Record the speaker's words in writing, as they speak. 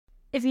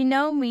If you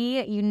know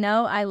me, you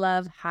know I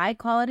love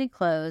high-quality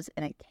clothes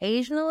and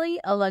occasionally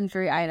a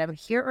luxury item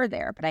here or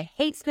there, but I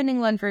hate spending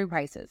luxury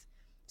prices,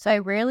 so I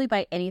rarely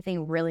buy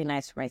anything really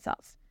nice for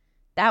myself.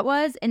 That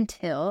was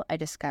until I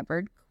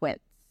discovered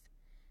Quince.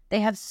 They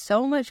have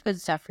so much good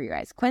stuff for you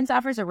guys. Quince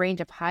offers a range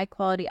of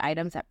high-quality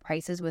items at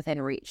prices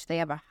within reach. They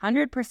have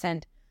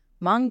 100%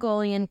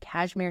 Mongolian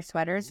cashmere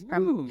sweaters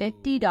from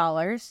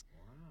 $50,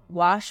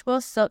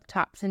 washable silk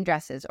tops and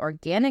dresses,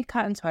 organic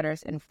cotton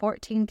sweaters, and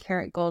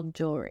 14-karat gold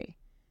jewelry.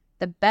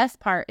 The best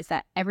part is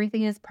that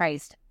everything is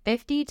priced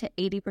 50 to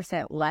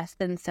 80% less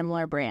than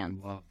similar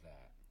brands. Love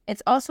that.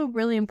 It's also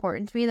really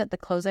important to me that the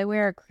clothes I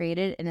wear are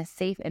created in a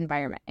safe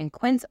environment, and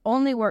Quince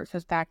only works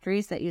with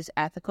factories that use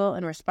ethical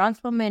and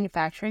responsible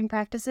manufacturing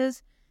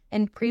practices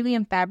and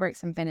premium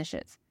fabrics and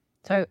finishes.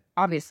 So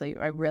obviously,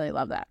 I really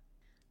love that.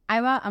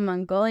 I bought a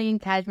Mongolian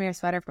cashmere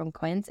sweater from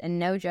Quince, and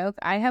no joke,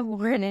 I have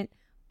worn it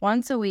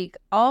once a week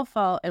all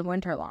fall and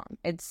winter long.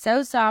 It's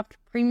so soft,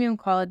 premium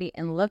quality,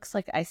 and looks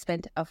like I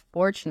spent a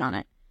fortune on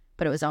it,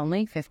 but it was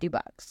only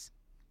 $50.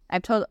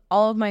 I've told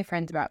all of my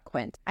friends about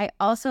Quince. I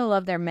also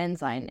love their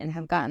men's line and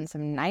have gotten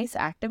some nice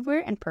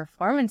activewear and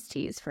performance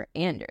tees for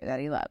Andrew that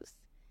he loves.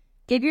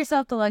 Give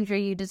yourself the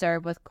luxury you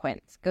deserve with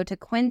Quince. Go to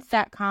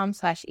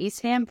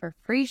quince.com/eastfam for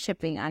free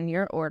shipping on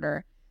your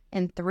order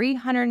and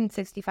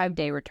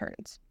 365-day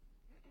returns.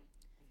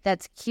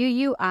 That's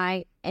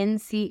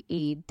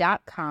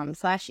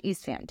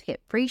QUINCE.com/eastfam to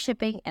get free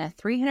shipping and a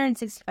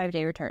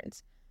 365-day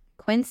returns.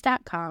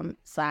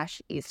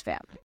 Quince.com/eastfam.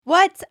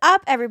 What's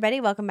up,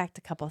 everybody? Welcome back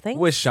to Couple Things,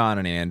 With Sean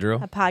and Andrew.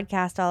 a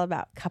podcast all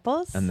about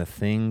couples. And the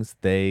things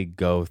they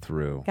go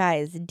through.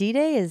 Guys,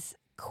 D-Day is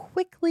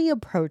quickly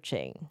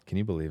approaching. Can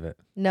you believe it?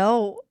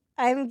 No,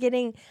 I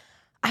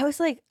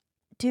was like,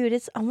 dude,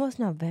 it's almost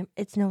November.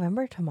 It's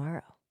November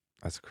tomorrow,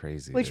 That's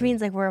crazy. which dude.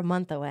 means like we're a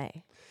month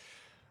away.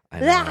 I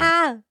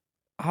know.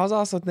 I was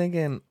also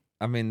thinking,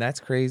 I mean,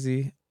 that's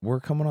crazy. We're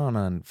coming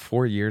on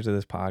 4 years of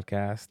this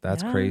podcast.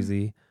 That's Yeah.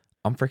 crazy.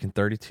 I'm freaking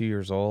 32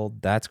 years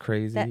old. That's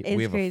crazy. That is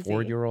we have crazy. a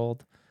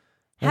 4-year-old.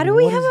 How do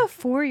we have a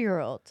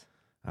 4-year-old?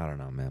 I don't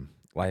know, man.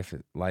 Life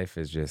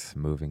is just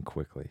moving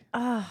quickly.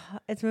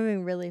 It's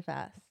moving really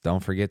fast.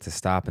 Don't forget to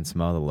stop and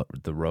smell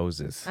the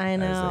roses. I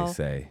know. As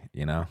they say,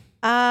 you know?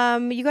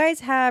 You guys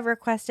have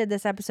requested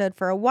this episode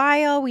for a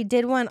while. We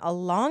did one a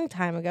long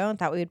time ago and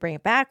thought we would bring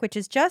it back, which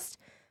is just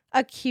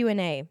a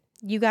Q&A.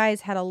 You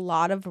guys had a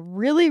lot of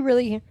really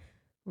good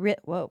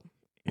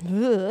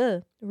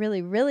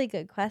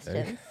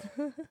questions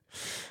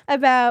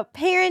about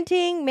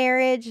parenting,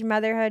 marriage,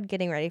 motherhood,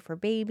 getting ready for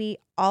baby,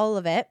 all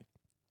of it.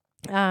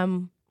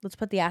 Let's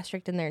put the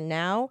asterisk in there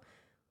now.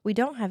 We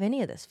don't have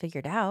any of this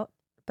figured out,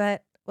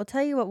 but we'll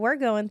tell you what we're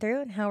going through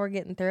and how we're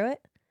getting through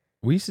it.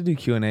 We used to do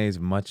Q&As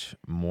much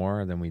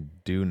more than we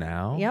do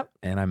now. Yep.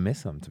 And I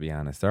miss them, to be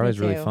honest. They're always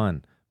really too.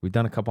 fun. We've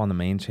done a couple on the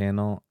main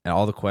channel, and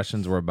all the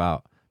questions were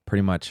about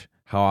pretty much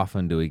how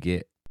often do we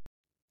get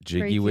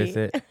jiggy with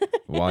Freaky. it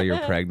while you're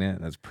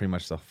pregnant. That's pretty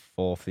much the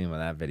full theme of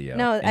that video.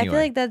 No, I feel Anyway,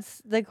 like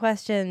that's the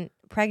question,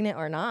 pregnant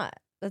or not.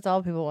 That's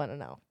all people want to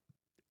know.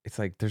 it's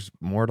like there's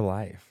more to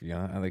life, you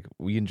know? Like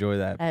we enjoy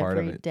that part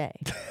of Every it. day.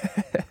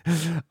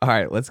 All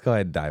right, let's go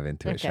ahead and dive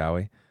into it, Okay. shall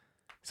we?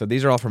 So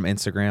these are all from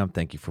Instagram.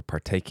 Thank you for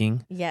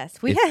partaking.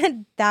 Yes. We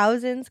had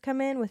thousands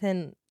come in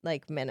within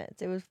like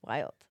minutes. It was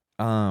wild.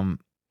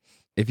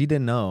 If you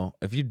didn't know,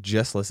 if you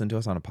just listened to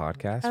us on a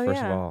podcast, Oh,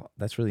 first of yeah. all,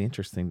 that's really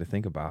interesting to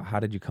think about. How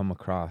did you come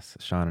across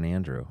Sean and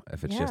Andrew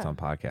if it's just Yeah. on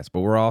podcast?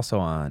 But we're also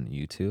on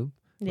YouTube,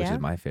 which Yeah. is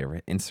my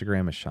favorite.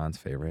 Instagram is Sean's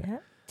favorite. Yeah.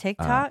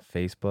 TikTok.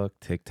 Facebook,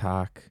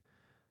 TikTok,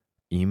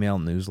 email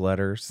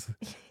newsletters.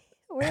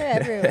 We're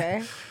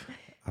everywhere.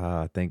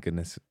 Thank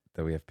goodness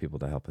that we have people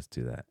to help us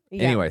do that.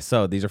 Yeah. Anyway,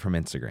 so these are from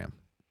Instagram.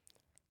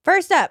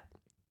 First up,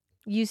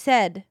 you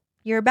said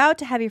you're about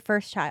to have your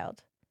first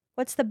child.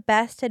 What's the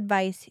best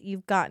advice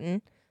you've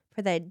gotten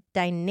for the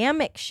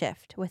dynamic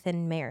shift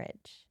within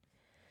marriage?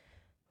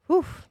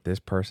 Whew. This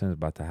person is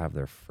about to have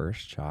their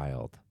first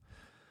child.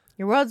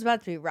 Your world's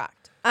about to be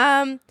rocked.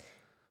 I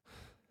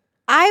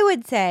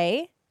would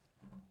say,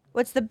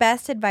 what's the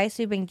best advice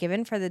we've been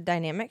given for the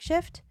dynamic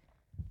shift?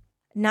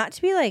 Not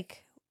to be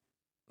like,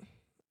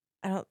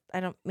 I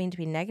don't mean to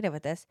be negative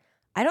with this.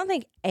 I don't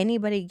think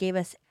anybody gave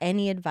us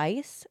any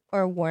advice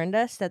or warned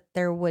us that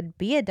there would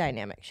be a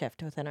dynamic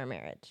shift within our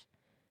marriage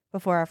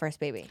before our first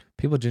baby.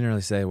 People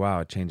generally say, wow,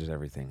 it changes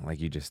everything,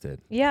 like you just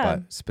did. Yeah.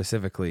 But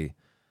specifically,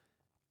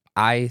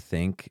 I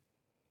think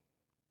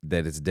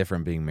that it's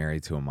different being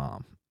married to a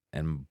mom.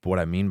 And what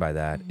I mean by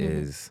that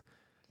is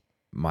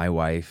my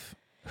wife,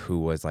 who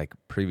was like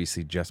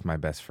previously just my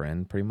best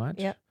friend pretty much,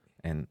 Yep.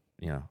 and,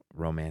 you know,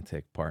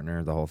 romantic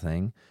partner, the whole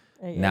thing,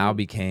 Yeah. now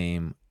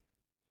became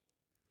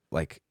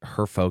like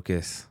her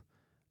focus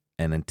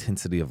and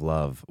intensity of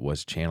love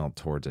was channeled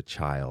towards a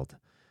child.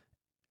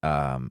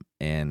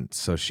 And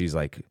so she's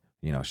like,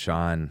 you know,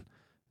 Sean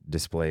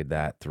displayed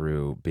that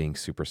through being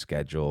super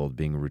scheduled,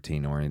 being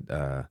routine oriented,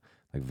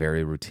 like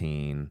very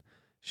routine.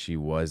 She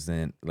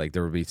wasn't like,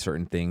 there would be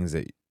certain things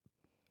that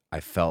I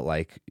felt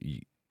like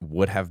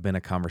would have been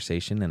a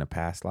conversation in a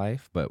past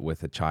life, but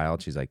with a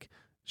child, she's like,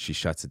 she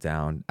shuts it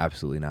down.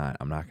 Absolutely not.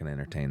 I'm not going to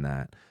entertain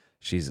that.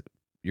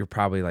 You're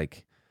probably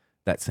like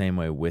that same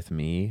way with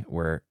me,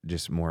 where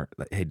just more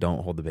like, hey,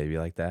 don't hold the baby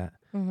like that.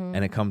 Mm-hmm.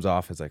 And it comes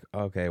off as like,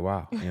 okay,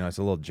 wow. It's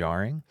a little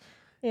jarring.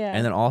 Yeah.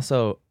 And then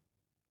also,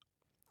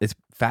 it's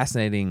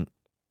fascinating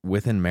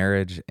within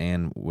marriage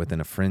and within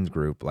a friends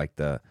group, like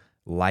the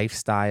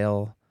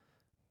lifestyle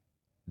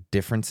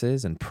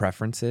differences and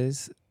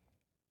preferences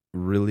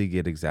really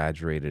get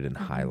exaggerated and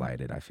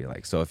highlighted, I feel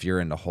like. So if you're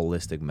into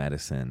holistic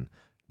medicine,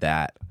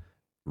 that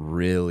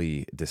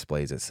really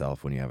displays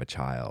itself when you have a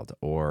child.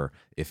 Or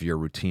if you're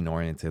routine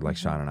oriented like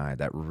Sean and I,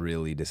 that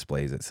really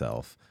displays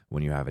itself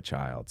when you have a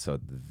child. So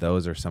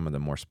those are some of the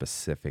more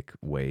specific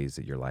ways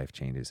that your life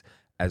changes,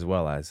 as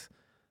well as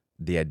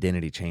the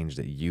identity change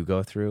that you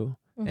go through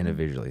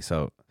individually.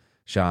 So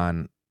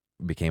Sean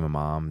became a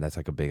mom. That's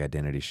like a big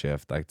identity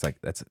shift. Like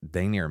that's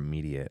dang near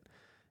immediate.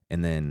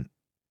 And then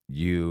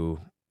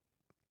you,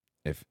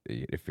 if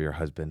you're a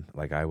husband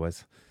like I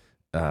was,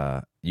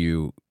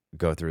 you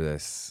go through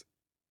this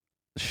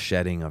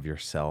shedding of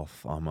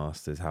yourself,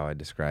 almost is how I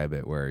describe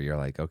it, where you're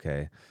like,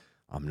 okay,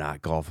 I'm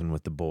not golfing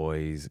with the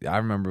boys. I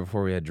remember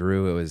before we had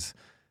Drew, it was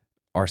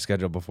our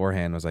schedule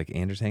beforehand was like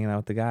Andrew's hanging out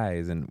with the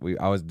guys, and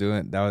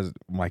that was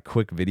my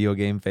quick video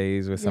game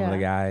phase with some of the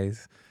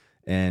guys,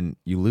 and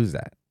you lose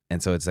that.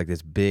 And so it's like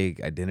this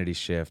big identity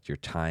shift. Your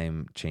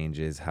time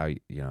changes, how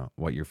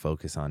what your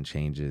focus on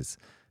changes.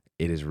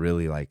 It is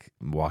really like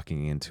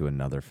walking into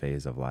another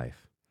phase of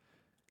life.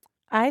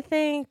 I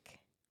think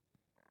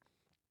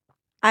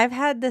I've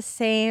had the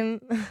same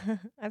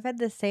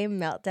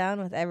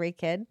meltdown with every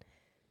kid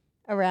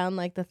around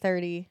like the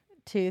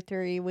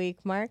 32-3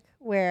 week mark,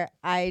 where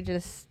I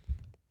just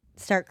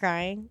start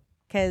crying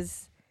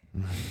because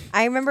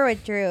I remember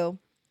with Drew,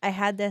 I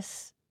had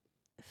this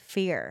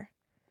fear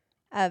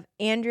of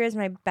Andrew is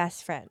my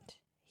best friend.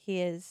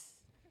 He is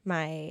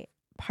my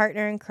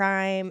partner in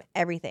crime,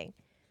 everything.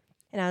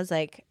 And I was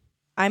like,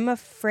 I'm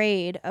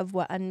afraid of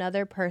what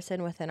another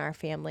person within our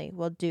family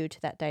will do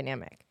to that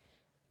dynamic.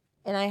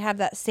 And I have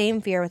that same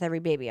fear with every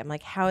baby. I'm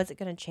like, how is it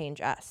going to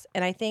change us?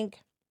 And I think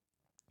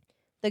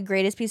the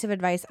greatest piece of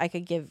advice I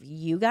could give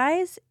you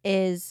guys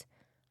is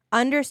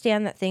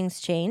understand that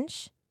things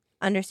change.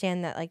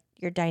 Understand that like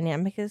your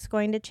dynamic is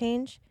going to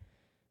change.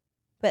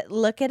 But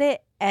look at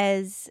it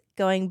as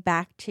going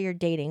back to your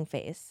dating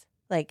phase.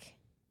 Like,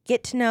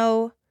 get to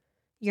know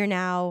your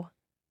now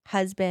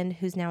husband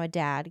who's now a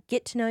dad.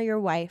 Get to know your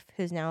wife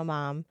who's now a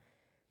mom.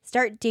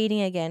 Start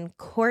dating again.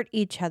 Court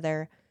each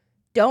other.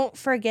 Don't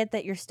forget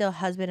that you're still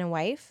husband and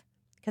wife,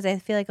 because I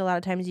feel like a lot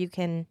of times you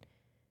can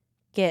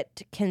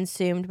get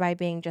consumed by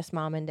being just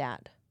mom and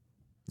dad.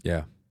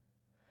 Yeah.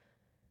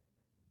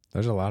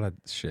 There's a lot of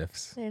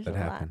shifts There's that a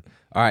happen.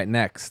 All right,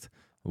 next.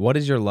 What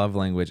is your love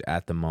language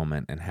at the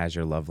moment, and has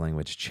your love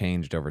language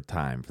changed over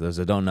time? For those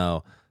that don't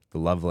know, the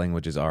love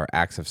languages are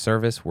acts of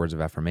service, words of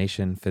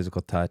affirmation,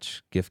 physical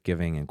touch, gift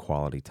giving, and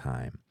quality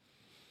time.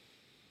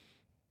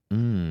 Do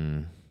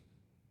you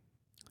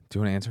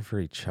want to answer for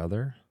each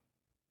other?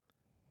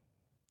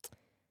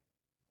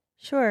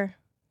 Sure.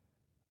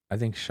 I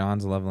think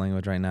Sean's love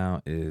language right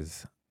now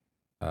is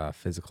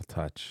physical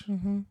touch.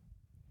 Mm-hmm.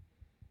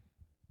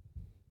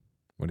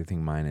 What do you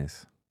think mine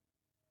is?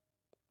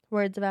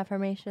 Words of I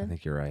affirmation.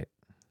 think you're right.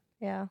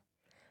 Yeah.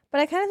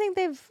 But I kind of think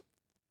they've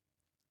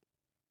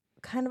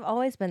kind of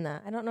always been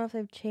that. I don't know if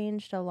they've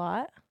changed a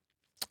lot.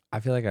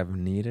 I feel like I've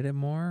needed it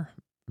more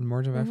in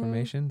words of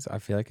affirmations. I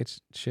feel like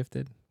it's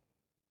shifted.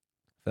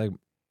 I feel like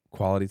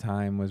quality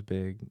time was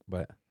big,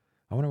 but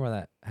I wonder where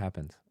that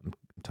happens. I'm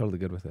totally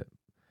good with it.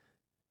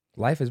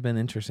 Life has been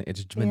interesting.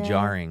 It's been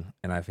jarring,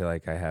 and I feel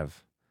like I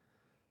have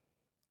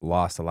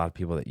lost a lot of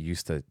people that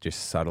used to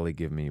just subtly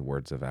give me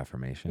words of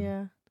affirmation.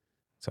 Yeah.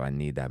 So I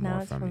need that Now more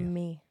it's from you.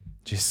 me.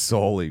 Just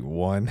solely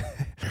one.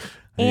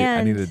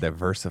 I need to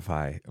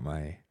diversify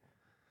my...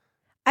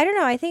 I don't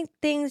know. I think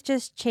things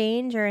just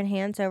change or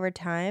enhance over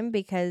time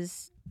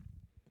because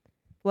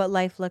what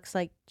life looks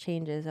like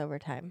changes over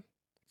time.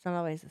 It's not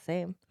always the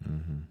same.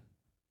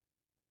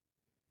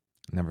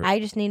 Never. I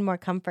just need more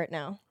comfort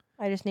now.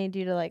 I just need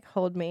you to like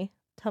hold me.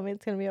 Tell me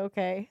it's going to be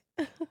okay.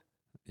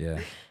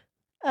 Yeah.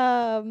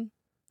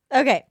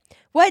 Okay.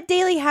 What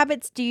daily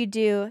habits do you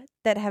do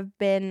that have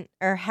been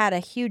or had a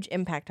huge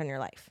impact on your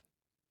life?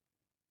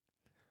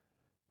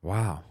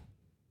 Wow.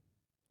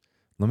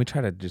 Let me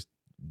try to just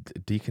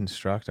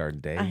deconstruct our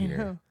day I here.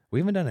 know. We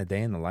haven't done a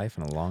day in the life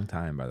in a long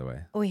time, by the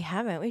way. We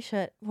haven't. We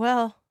should.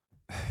 Well,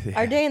 Yeah.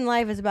 our day in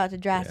life is about to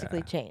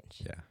drastically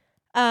change.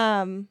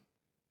 Yeah.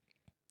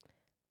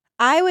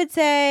 I would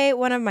say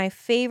one of my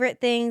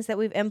favorite things that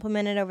we've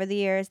implemented over the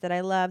years that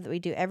I love that we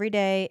do every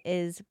day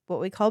is what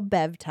we call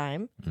Bev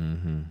time.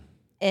 Mm-hmm.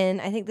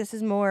 And I think this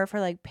is more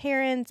for like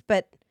parents,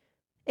 but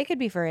it could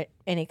be for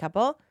any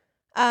couple.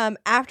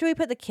 After we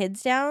put the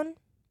kids down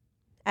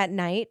at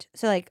night,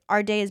 so like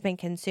our day has been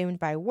consumed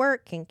by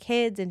work and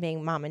kids and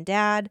being mom and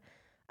dad.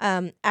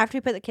 After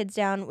we put the kids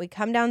down, we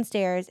come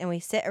downstairs and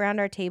we sit around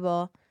our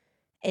table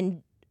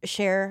and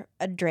share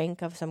a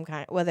drink of some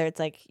kind, whether it's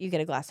like you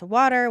get a glass of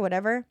water,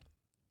 whatever.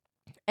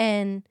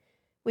 And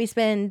we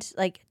spend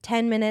like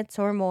 10 minutes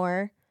or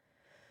more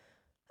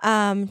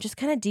just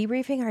kind of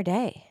debriefing our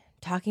day,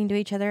 talking to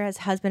each other as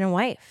husband and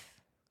wife,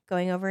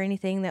 going over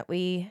anything that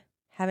we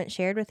haven't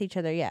shared with each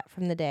other yet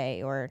from the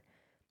day or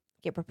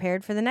get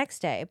prepared for the next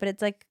day. But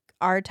it's like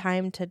our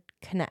time to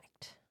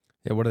connect.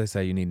 Yeah, what do they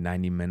say? You need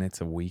 90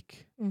 minutes a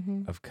week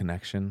Mm-hmm. of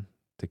connection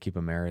to keep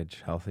a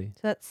marriage healthy.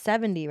 So that's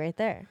 70 right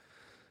there.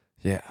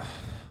 Yeah,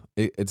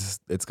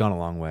 it's gone a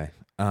long way.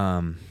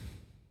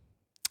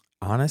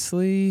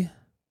 Honestly,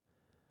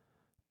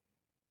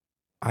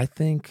 I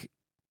think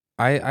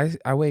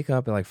I wake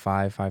up at like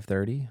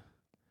 5:30,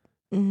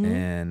 Mm-hmm.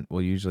 and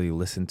we'll usually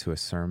listen to a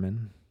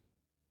sermon.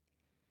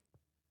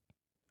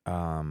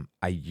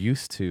 I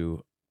used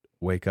to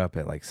wake up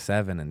at like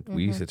 7, and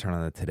we used to turn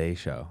on the Today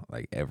Show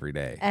like every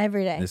day.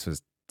 Every day. This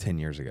was 10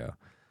 years ago.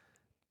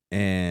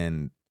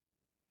 And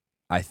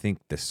I think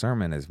the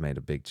sermon has made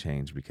a big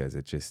change because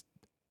it's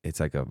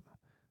like a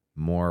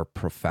more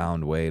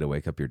profound way to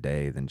wake up your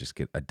day than just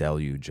get a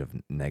deluge of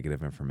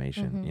negative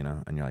information, you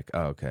know? And you're like,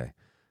 oh, okay.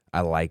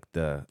 I like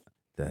the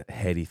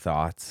heady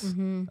thoughts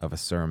Mm-hmm. of a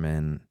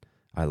sermon.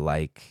 I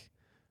like,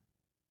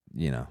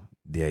 the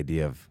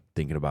idea of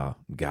thinking about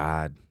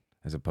God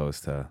as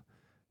opposed to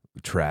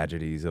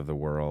tragedies of the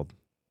world.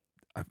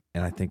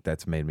 And I think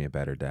that's made me a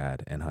better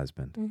dad and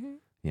husband,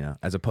 Mm-hmm.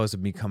 as opposed to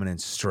me coming in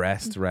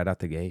stressed right out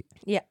the gate.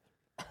 Yeah.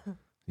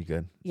 You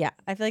good? Yeah.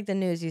 I feel like the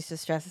news used to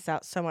stress us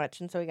out so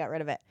much, and so we got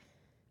rid of it.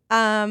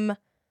 I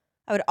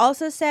would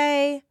also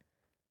say,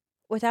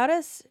 without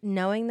us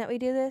knowing that we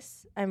do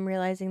this, I'm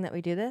realizing that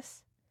we do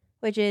this,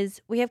 which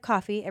is we have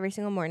coffee every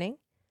single morning.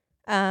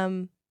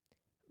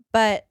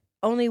 But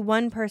only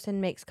one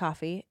person makes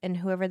coffee, and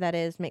whoever that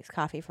is makes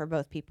coffee for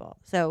both people.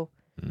 So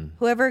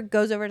whoever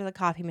goes over to the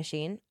coffee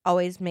machine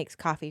always makes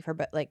coffee for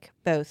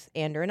both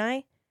Andrew and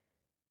I,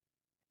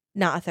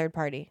 not a third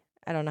party.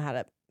 I don't know how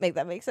to make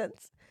that make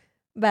sense.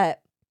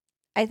 But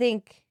I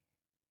think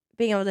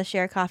being able to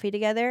share coffee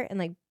together and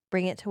like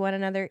bring it to one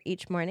another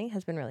each morning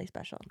has been really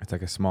special. It's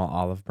like a small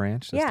olive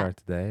branch to Yeah. start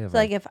the day. So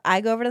like if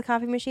I go over to the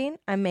coffee machine,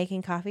 I'm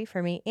making coffee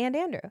for me and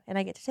Andrew, and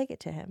I get to take it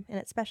to him, and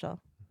it's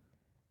special.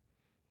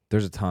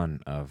 There's a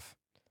ton of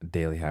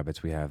daily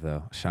habits we have,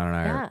 though. Sean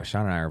and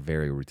I are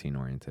very routine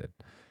oriented,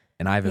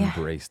 and I've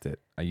embraced it.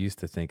 I used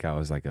to think I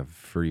was like a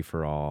free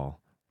for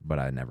all, but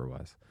I never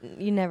was.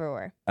 You never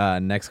were.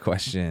 Next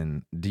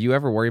question: do you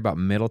ever worry about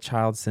middle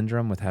child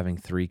syndrome with having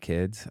 3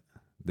 kids?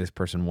 This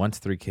person wants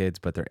 3 kids,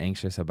 but they're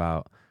anxious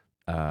about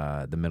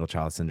the middle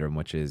child syndrome,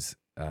 which is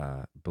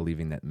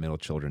believing that middle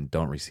children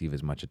don't receive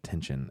as much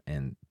attention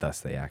and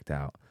thus they act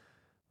out.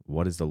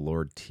 What is the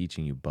Lord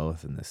teaching you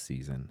both in this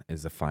season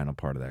is the final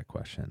part of that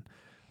question.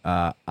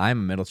 I'm a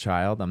middle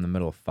child. I'm the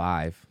middle of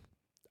 5.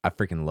 I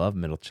freaking love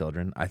middle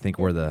children. I think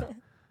we're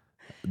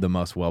the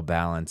most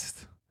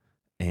well-balanced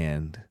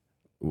and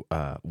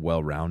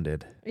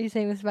well-rounded. Are you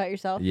saying this about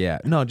yourself? Yeah.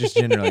 No, just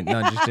generally.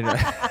 I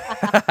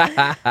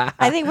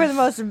think we're the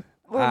most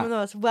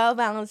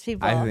well-balanced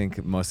people. I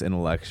think most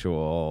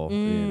intellectual.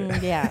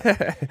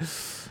 Yeah.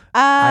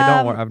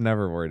 I've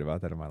never worried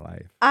about that in my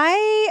life.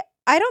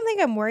 I don't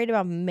think I'm worried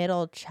about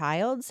middle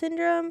child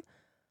syndrome.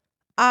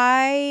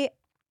 I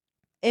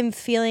am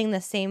feeling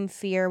the same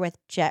fear with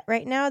Jet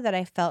right now that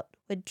I felt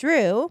with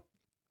Drew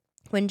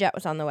when Jet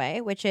was on the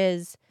way, which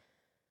is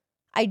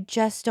I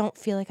just don't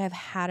feel like I've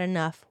had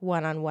enough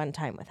one-on-one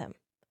time with him.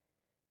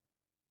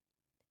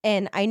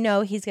 And I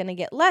know he's going to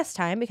get less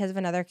time because of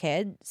another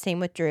kid. Same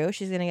with Drew.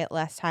 She's going to get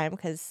less time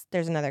because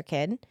there's another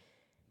kid.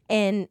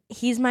 And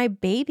he's my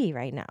baby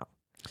right now.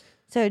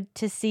 So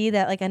to see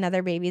that like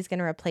another baby is going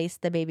to replace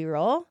the baby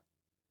role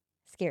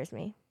scares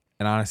me.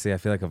 And honestly, I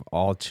feel like of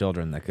all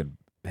children that could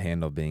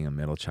handle being a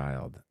middle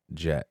child,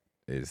 Jet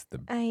is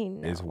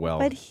well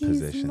but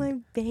he's positioned. my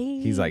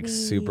baby. He's like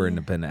super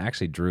independent.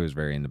 Actually, Drew is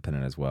very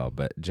independent as well,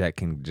 but Jet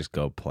can just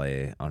go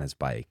play on his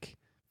bike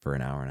for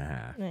an hour and a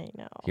half. I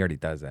know. He already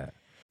does that.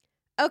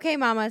 Okay,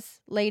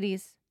 mamas,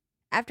 ladies.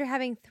 After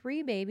having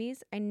 3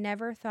 babies, I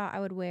never thought I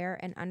would wear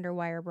an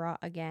underwire bra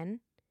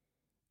again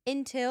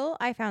until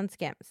I found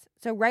Skims.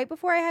 So right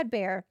before I had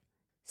Bear,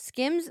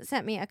 Skims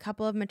sent me a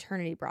couple of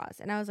maternity bras.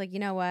 And I was like, you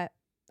know what?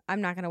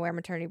 I'm not going to wear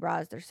maternity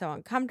bras. They're so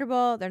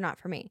uncomfortable. They're not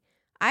for me.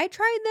 I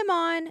tried them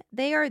on.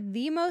 They are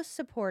the most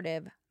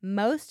supportive,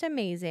 most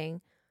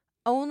amazing,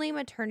 only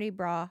maternity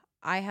bra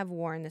I have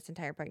worn this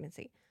entire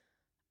pregnancy.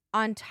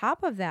 On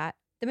top of that,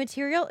 the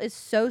material is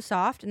so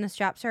soft and the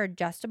straps are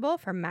adjustable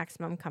for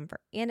maximum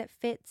comfort. And it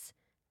fits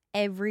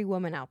every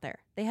woman out there.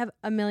 They have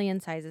a million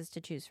sizes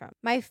to choose from.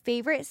 My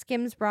favorite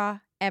Skims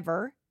bra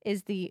ever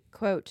is the,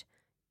 quote,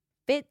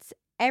 fits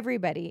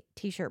everybody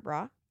t-shirt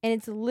bra. And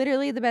it's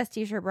literally the best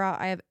t-shirt bra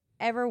I have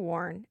ever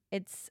worn.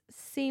 It's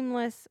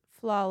seamless,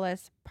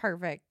 flawless,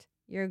 perfect.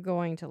 You're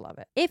going to love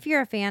it. If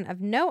you're a fan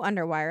of no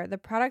underwire, the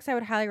products I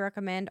would highly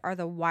recommend are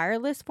the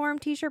wireless form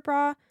t-shirt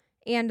bra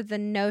and the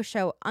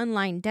no-show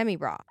unlined demi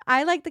bra.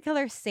 I like the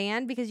color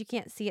sand because you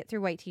can't see it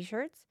through white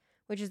t-shirts,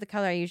 which is the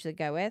color I usually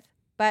go with.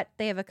 but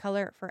they have a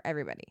color for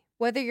everybody.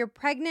 Whether you're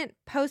pregnant,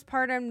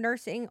 postpartum,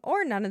 nursing,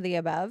 or none of the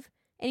above,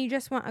 and you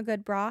just want a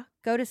good bra,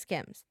 go to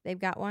Skims. They've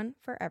got one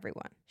for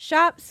everyone.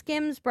 Shop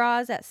Skims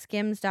bras at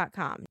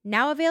skims.com.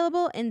 Now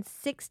available in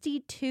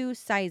 62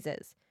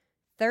 sizes,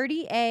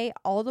 30A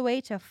all the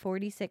way to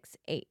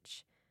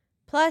 46H.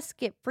 Plus,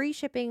 get free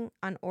shipping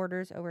on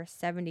orders over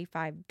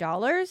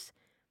 $75.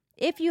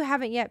 If you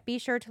haven't yet, be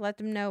sure to let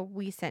them know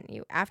we sent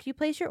you. After you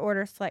place your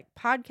order, select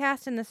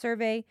podcast in the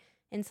survey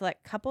and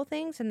select couple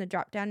things in the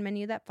drop-down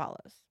menu that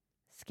follows.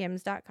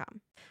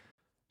 Skims.com.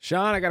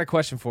 Sean, I got a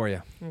question for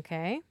you.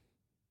 Okay.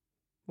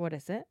 What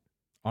is it?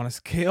 On a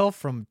scale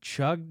from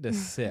chug to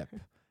sip,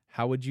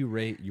 how would you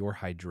rate your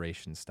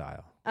hydration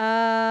style?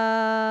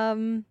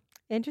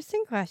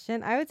 Interesting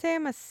question. I would say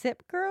I'm a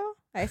sip girl.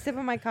 I sip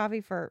on my coffee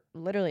for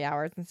literally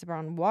hours and sip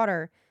on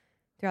water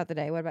throughout the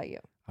day. What about you?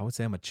 I would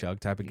say I'm a chug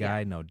type of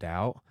guy, no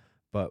doubt.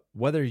 But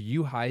whether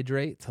you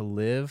hydrate to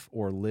live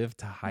or live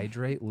to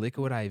hydrate,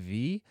 Liquid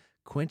IV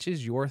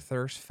quenches your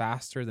thirst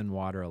faster than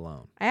water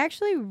alone. I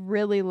actually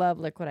really love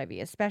Liquid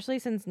IV, especially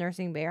since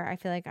nursing Bear. I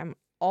feel like I'm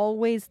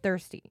always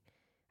thirsty.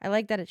 I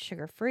like that it's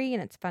sugar-free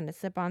and it's fun to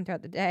sip on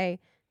throughout the day.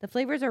 The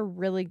flavors are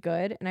really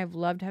good, and I've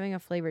loved having a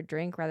flavored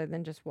drink rather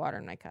than just water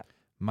in my cup.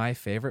 My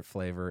favorite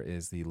flavor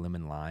is the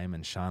lemon lime,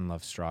 and Sean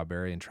loves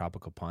strawberry and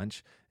tropical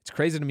punch. It's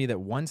crazy to me that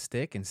one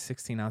stick and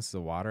 16 ounces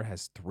of water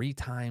has 3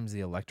 times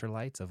the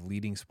electrolytes of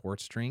leading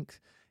sports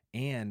drinks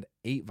and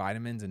 8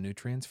 vitamins and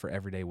nutrients for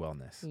everyday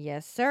wellness.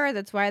 Yes, sir.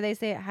 That's why they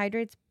say it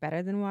hydrates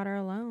better than water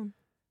alone.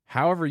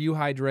 However you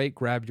hydrate,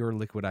 grab your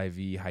Liquid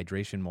IV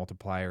Hydration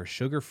Multiplier,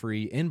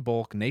 sugar-free, in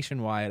bulk,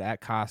 nationwide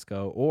at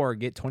Costco, or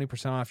get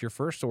 20% off your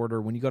first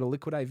order when you go to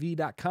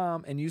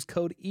liquidiv.com and use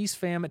code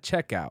EastFam at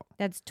checkout.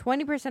 That's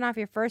 20% off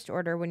your first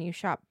order when you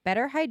shop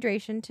Better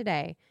Hydration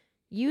today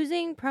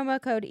using promo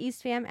code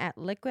EastFam at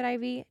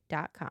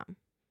liquidiv.com.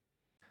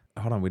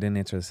 Hold on, we didn't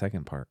answer the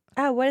second part.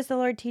 Oh, what is the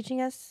Lord teaching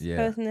us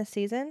both in this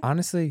season?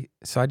 Honestly,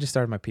 so I just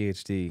started my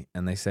PhD,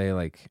 and they say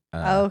like...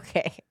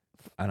 okay.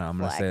 I know, I'm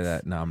going to say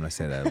that. No, I'm going to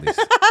say that at least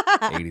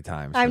 80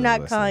 times. I'm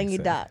not calling you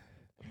Doc.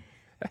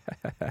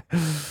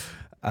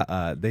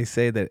 They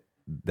say that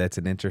that's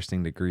an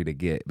interesting degree to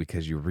get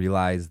because you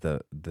realize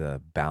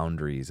the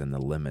boundaries and the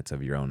limits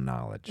of your own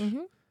knowledge.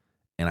 Mm-hmm.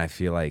 And I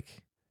feel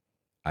like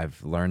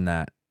I've learned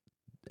that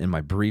in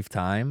my brief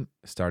time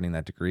starting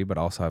that degree, but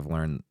also I've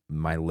learned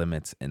my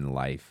limits in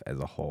life as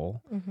a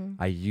whole. Mm-hmm.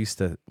 I used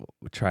to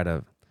try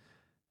to,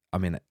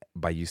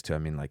 by used to, I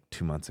mean like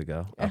 2 months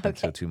ago, up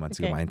until 2 months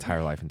ago, my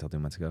entire life until 2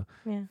 months ago,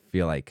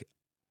 feel like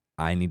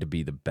I need to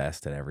be the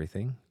best at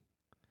everything.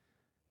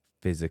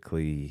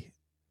 Physically,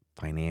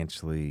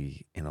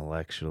 financially,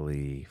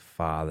 intellectually,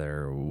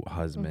 father,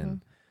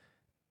 husband.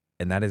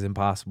 Mm-hmm. And that is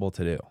impossible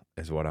to do,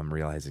 is what I'm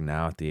realizing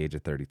now at the age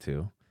of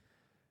 32.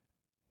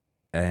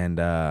 And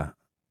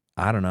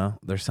I don't know.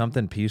 There's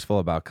something peaceful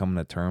about coming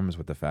to terms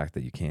with the fact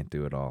that you can't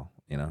do it all,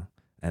 you know?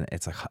 And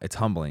it's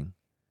humbling.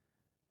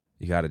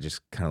 You got to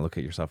just kind of look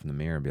at yourself in the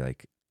mirror and be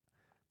like,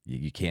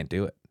 you can't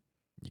do it.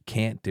 You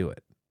can't do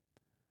it.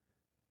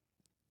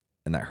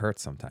 And that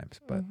hurts sometimes,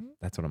 but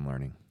that's what I'm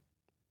learning.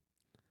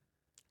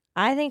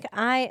 I think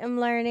I am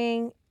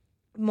learning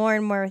more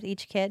and more with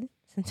each kid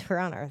since we're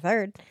on our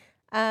third.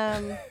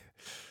 I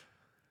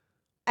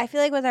feel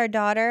like with our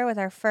daughter, with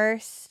our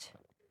first,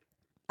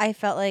 I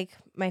felt like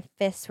my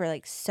fists were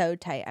like so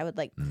tight. I would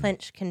like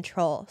clench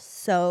control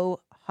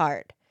so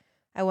hard.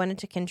 I wanted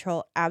to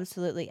control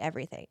absolutely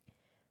everything.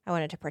 I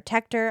wanted to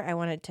protect her. I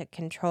wanted to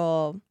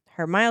control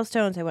her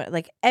milestones. I wanted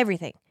like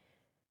everything.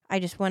 I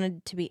just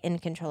wanted to be in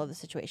control of the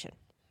situation.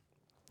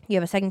 You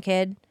have a second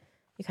kid,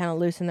 you kind of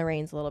loosen the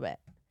reins a little bit.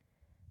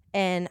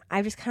 And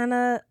I've just kind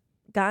of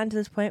gotten to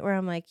this point where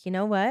I'm like, you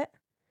know what?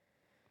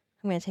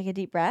 I'm going to take a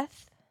deep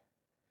breath.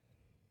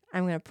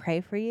 I'm going to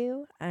pray for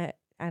you. I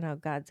know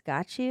God's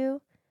got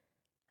you.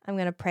 I'm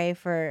going to pray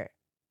for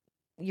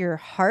your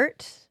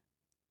heart.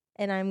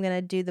 And I'm going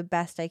to do the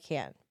best I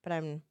can. But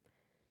I'm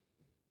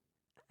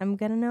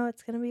going to know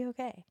it's going to be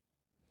okay.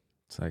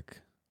 It's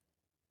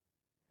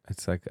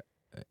like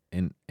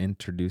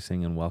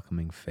introducing and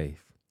welcoming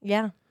faith.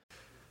 Yeah.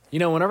 You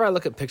know, whenever I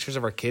look at pictures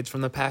of our kids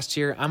from the past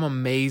year, I'm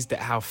amazed at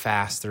how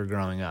fast they're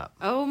growing up.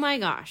 Oh my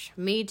gosh,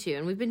 me too.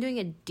 And we've been doing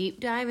a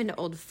deep dive into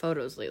old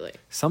photos lately.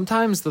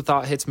 Sometimes the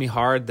thought hits me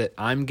hard that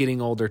I'm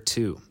getting older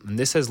too. And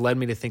this has led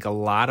me to think a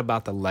lot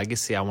about the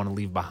legacy I want to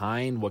leave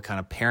behind, what kind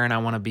of parent I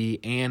want to be,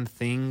 and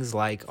things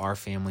like our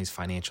family's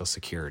financial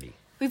security.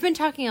 We've been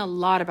talking a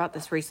lot about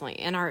this recently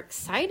and are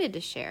excited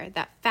to share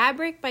that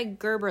Fabric by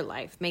Gerber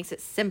Life makes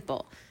it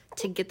simple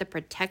to get the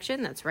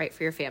protection that's right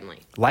for your family.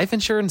 Life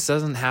insurance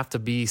doesn't have to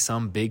be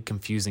some big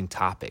confusing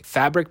topic.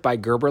 Fabric by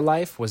Gerber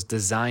Life was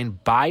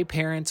designed by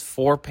parents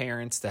for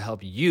parents to help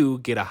you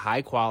get a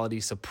high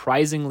quality,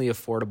 surprisingly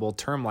affordable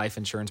term life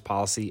insurance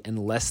policy in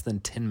less than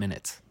 10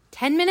 minutes.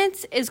 10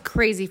 minutes is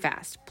crazy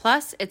fast.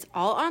 Plus, it's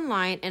all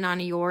online and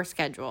on your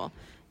schedule.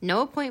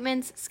 No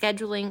appointments,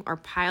 scheduling, or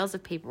piles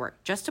of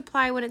paperwork. Just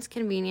apply when it's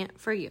convenient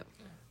for you.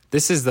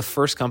 This is the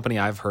first company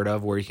I've heard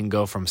of where you can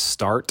go from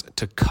start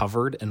to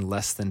covered in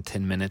less than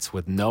 10 minutes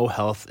with no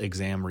health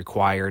exam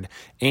required,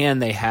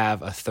 and they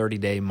have a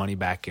 30-day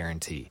money-back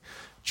guarantee.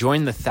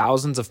 Join the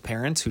thousands of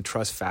parents who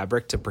trust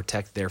Fabric to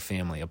protect their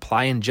family.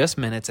 Apply in just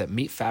minutes at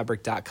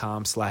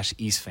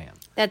meetfabric.com/EastFam.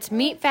 That's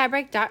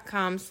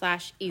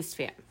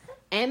meetfabric.com/EastFam.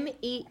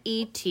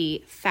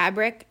 MEET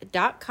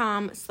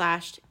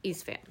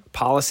fabric.com/EastFam.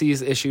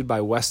 Policies issued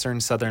by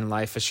Western Southern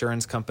Life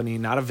Assurance Company,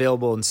 not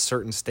available in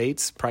certain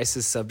states.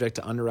 Prices subject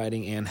to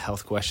underwriting and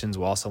health questions.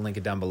 We'll also link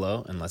it down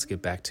below, and let's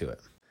get back to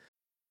it.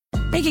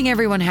 Making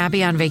everyone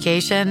happy on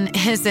vacation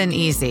isn't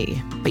easy,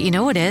 but you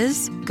know what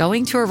is?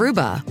 Going to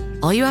Aruba.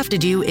 All you have to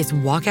do is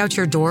walk out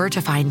your door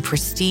to find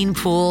pristine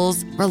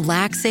pools,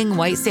 relaxing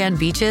white sand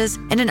beaches,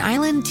 and an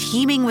island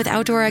teeming with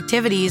outdoor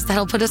activities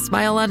that'll put a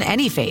smile on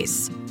any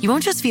face. You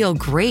won't just feel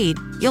great,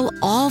 you'll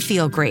all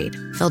feel great,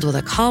 filled with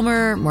a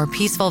calmer, more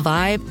peaceful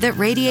vibe that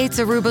radiates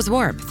Aruba's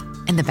warmth.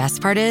 And the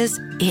best part is,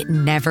 it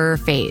never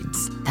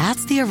fades.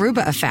 That's the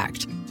Aruba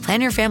effect. Plan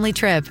your family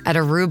trip at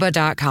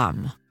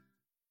Aruba.com.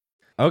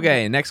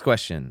 Okay, next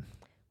question.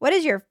 What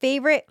is your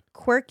favorite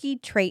quirky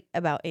trait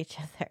about each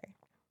other?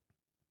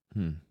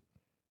 I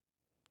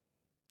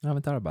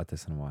haven't thought about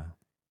this in a while.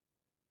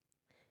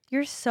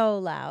 You're so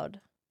loud.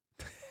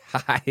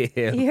 I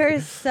am.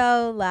 You're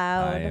so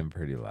loud. I am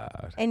pretty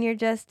loud. And you're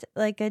just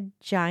like a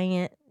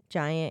giant,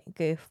 giant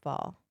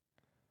goofball.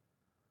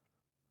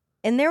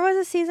 And there was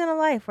a season of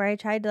life where I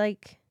tried to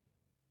like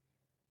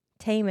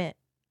tame it.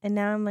 And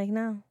now I'm like,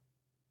 no.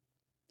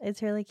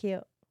 It's really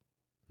cute.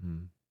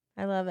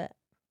 I love it.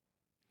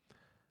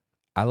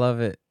 I love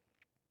it.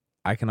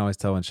 I can always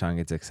tell when Sean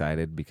gets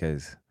excited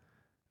because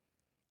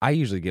I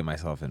usually get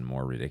myself in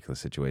more ridiculous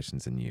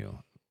situations than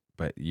you.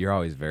 But you're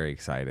always very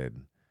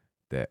excited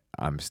that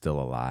I'm still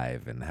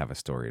alive and have a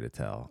story to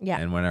tell. Yeah.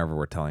 And whenever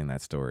we're telling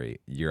that story,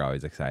 you're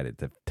always excited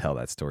to tell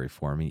that story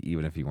for me,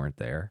 even if you weren't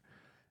there.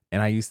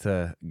 And I used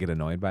to get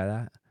annoyed by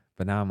that.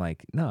 But now I'm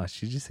like, no,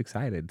 she's just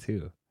excited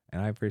too.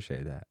 And I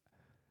appreciate that.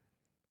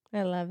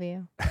 I love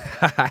you.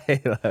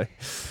 I love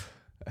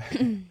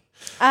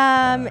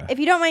If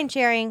you don't mind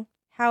sharing,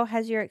 how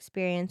has your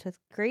experience with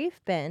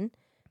grief been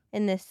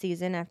in this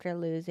season after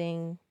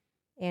losing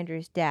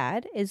Andrew's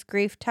dad? Is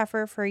grief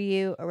tougher for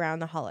you around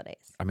the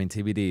holidays? I mean,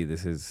 TBD,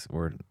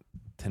 we're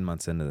 10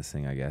 months into this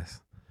thing, I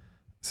guess.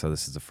 So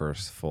this is the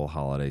first full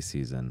holiday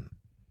season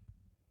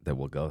that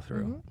we'll go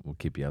through. Mm-hmm. We'll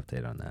keep you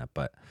updated on that.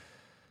 But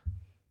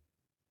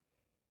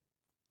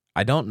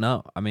I don't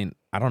know. I mean,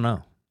 I don't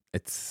know.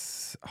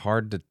 It's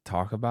hard to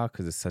talk about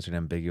because it's such an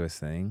ambiguous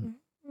thing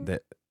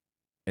that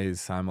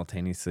is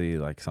simultaneously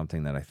like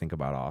something that I think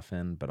about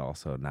often, but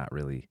also not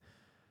really.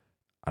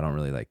 I don't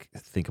really like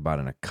think about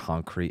it in a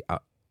concrete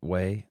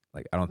way.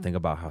 Like I don't think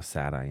about how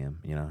sad I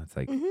am. You know, it's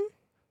like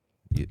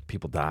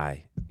people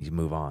die, you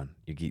move on.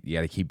 You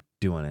got to keep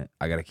doing it.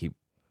 I got to keep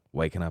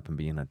waking up and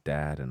being a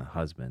dad and a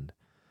husband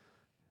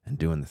and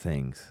doing the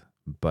things.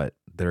 But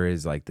there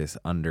is like this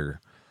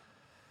undercurrent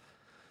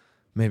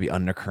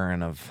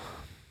of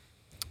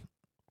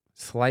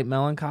slight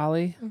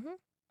melancholy,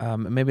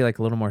 maybe like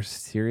a little more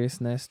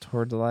seriousness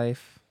towards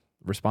life,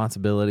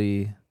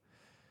 responsibility.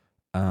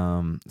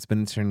 It's been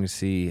interesting to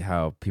see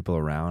how people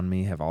around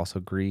me have also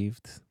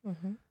grieved,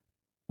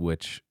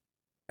 which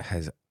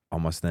has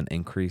almost then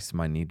increased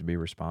my need to be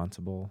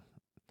responsible.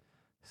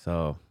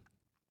 So,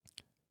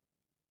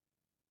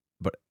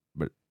 but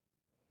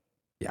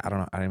yeah, I don't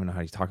know. I don't even know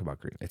how you talk about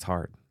grief. It's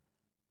hard.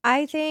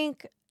 I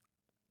think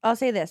I'll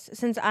say this,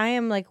 since I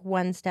am like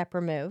one step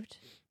removed,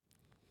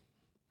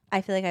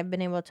 I feel like I've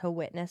been able to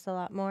witness a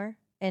lot more,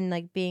 and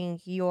like being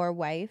your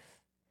wife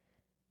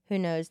who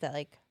knows that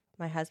like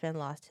my husband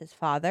lost his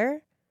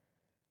father,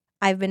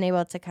 I've been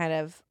able to kind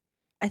of,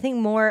 I think,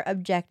 more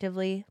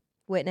objectively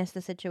witness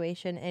the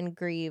situation and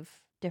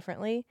grieve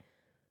differently.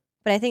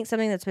 But I think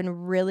something that's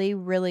been really,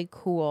 really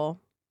cool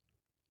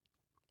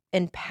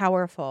and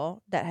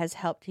powerful that has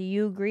helped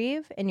you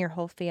grieve and your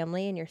whole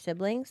family and your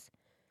siblings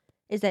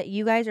is that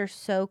you guys are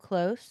so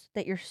close,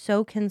 that you're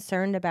so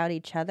concerned about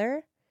each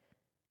other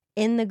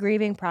in the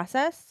grieving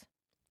process,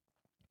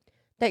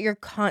 that you're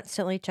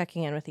constantly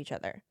checking in with each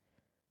other.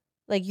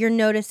 Like you're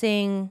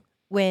noticing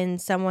when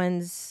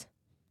someone's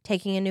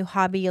taking a new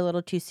hobby a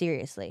little too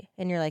seriously,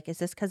 and you're like, is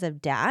this because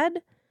of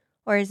dad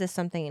or is this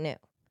something new?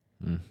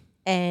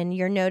 And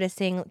you're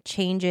noticing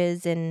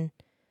changes in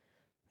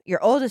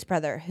your oldest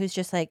brother, who's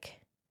just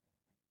like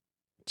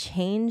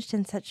changed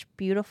in such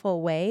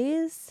beautiful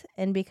ways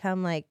and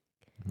become like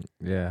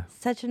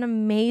such an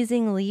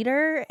amazing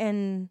leader.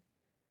 And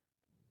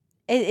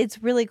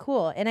it's really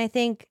cool. And I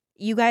think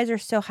you guys are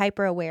so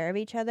hyper aware of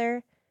each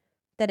other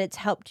that it's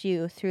helped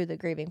you through the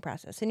grieving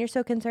process. And you're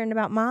so concerned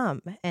about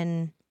mom,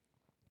 and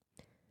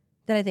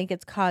that I think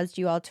it's caused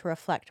you all to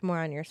reflect more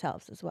on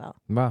yourselves as well.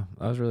 Wow,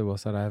 that was really well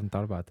said. I haven't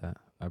thought about that.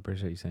 I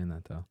appreciate you saying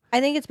that, though.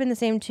 I think it's been the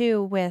same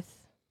too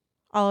with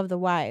all of the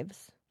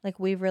wives. Like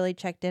we've really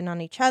checked in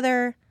on each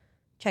other,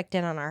 checked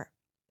in on our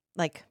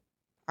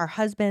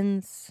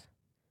husbands,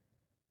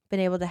 been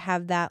able to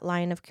have that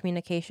line of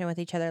communication with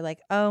each other.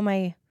 Like, oh,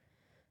 my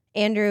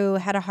Andrew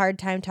had a hard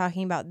time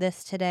talking about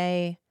this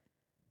today.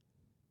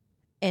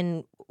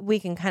 And we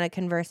can kind of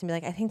converse and be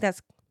like, I think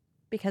that's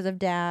because of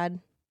dad,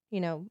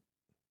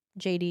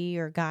 JD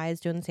or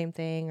guys doing the same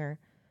thing or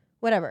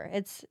whatever.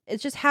 It's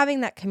just having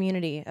that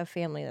community of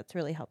family that's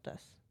really helped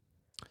us.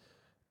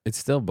 It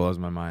still blows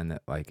my mind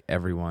that like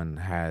everyone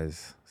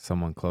has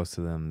someone close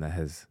to them that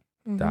has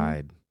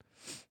died.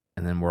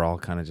 And then we're all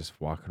kind of just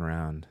walking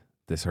around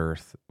this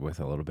earth with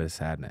a little bit of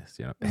sadness,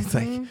 It's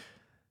like,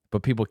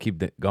 but people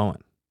keep it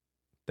going.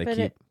 But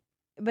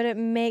it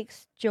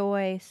makes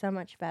joy so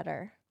much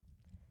better.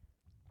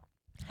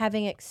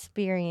 Having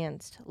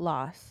experienced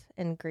loss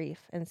and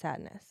grief and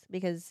sadness,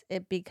 because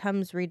it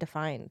becomes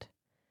redefined.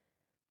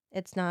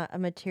 It's not a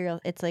material.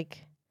 It's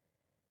like,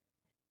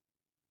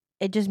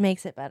 it just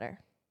makes it better.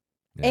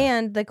 Yeah.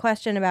 And the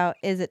question about,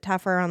 is it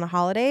tougher on the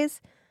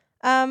holidays?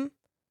 There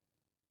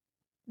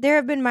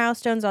have been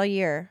milestones all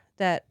year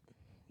that,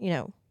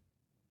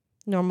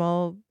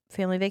 normal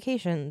family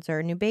vacations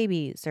or new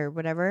babies or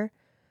whatever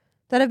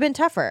that have been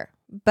tougher,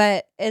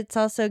 but it's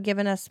also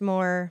given us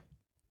more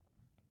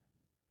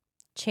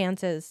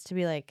chances to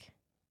be like,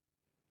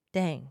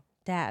 dang,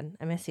 Dad,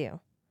 I miss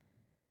you.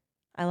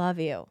 I love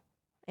you.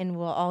 And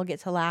we'll all get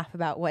to laugh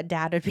about what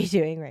Dad would be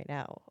doing right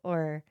now.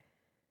 Or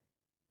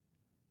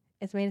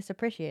it's made us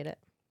appreciate it.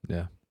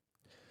 Yeah.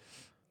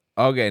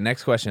 Okay,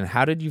 next question.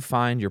 How did you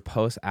find your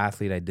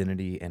post-athlete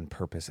identity and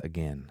purpose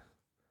again?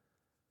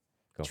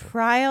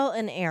 Trial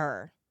and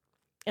error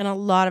and a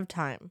lot of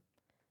time.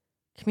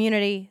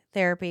 Community,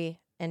 therapy,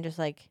 and just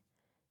like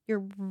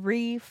you're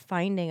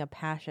refinding a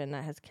passion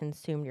that has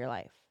consumed your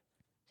life.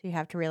 So you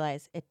have to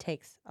realize it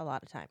takes a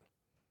lot of time.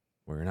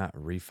 Well, you're not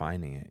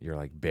refining it. You're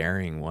like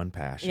burying one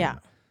passion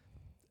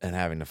and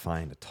having to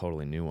find a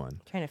totally new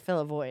one. Trying to fill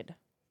a void.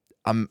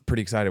 I'm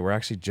pretty excited. We're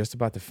actually just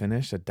about to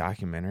finish a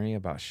documentary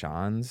about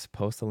Sean's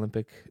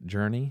post-Olympic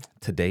journey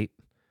to date.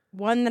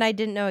 One that I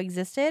didn't know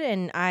existed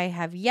and I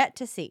have yet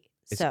to see.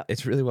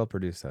 It's really well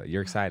produced, though.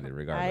 You're excited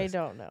regardless. I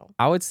don't know.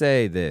 I would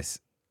say this.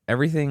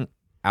 Everything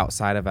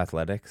outside of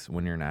athletics,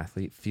 when you're an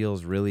athlete,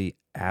 feels really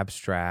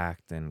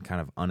abstract and kind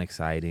of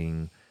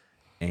unexciting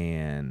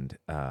and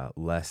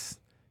less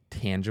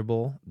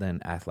tangible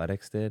than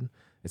athletics did.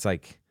 It's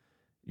like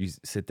you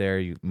sit there,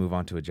 you move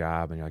on to a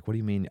job, and you're like, what do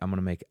you mean I'm going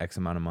to make X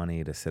amount of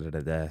money to sit at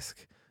a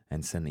desk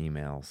and send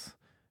emails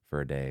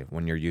for a day?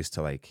 When you're used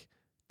to like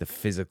the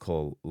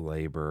physical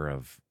labor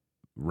of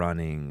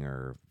running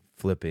or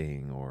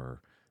flipping or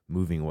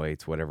moving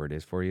weights, whatever it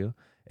is for you,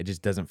 it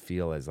just doesn't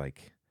feel as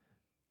like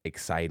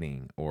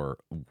exciting or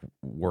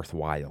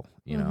worthwhile,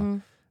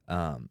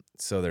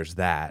 so there's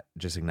that,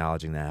 just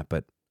acknowledging that,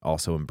 but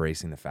also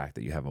embracing the fact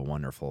that you have a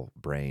wonderful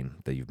brain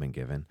that you've been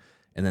given.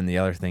 And then the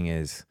other thing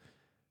is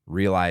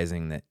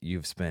realizing that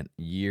you've spent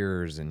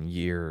years and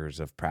years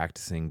of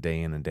practicing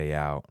day in and day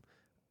out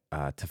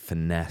to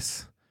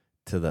finesse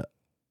to the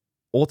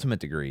ultimate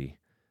degree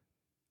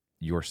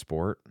your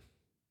sport,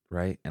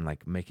 right? And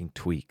like making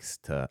tweaks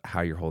to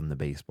how you're holding the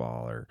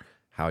baseball or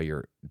how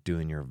you're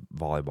doing your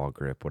volleyball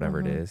grip, whatever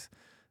it is.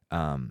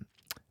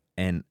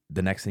 And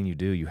the next thing you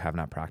do, you have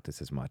not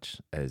practiced as much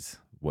as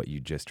what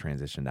you just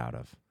transitioned out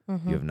of.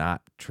 You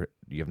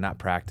have not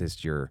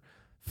practiced your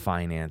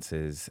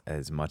finances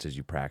as much as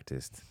you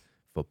practiced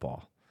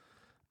football.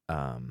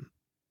 And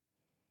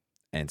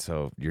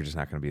so you're just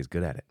not going to be as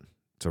good at it.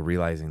 So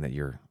realizing that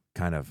you're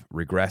kind of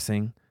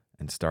regressing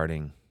and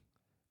starting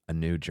a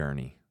new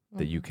journey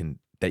that you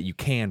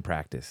can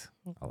practice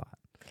a lot.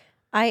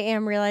 I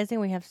am realizing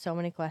we have so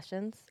many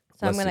questions,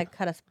 so I'm going to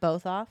cut us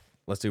both off.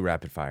 Let's do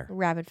rapid fire.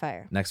 Rapid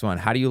fire. Next one.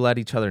 How do you let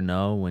each other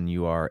know when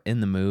you are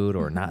in the mood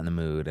or not in the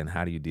mood? And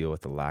how do you deal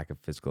with the lack of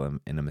physical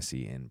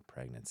intimacy in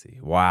pregnancy?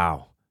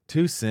 Wow.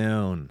 Too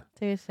soon.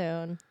 Too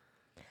soon.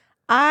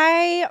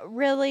 I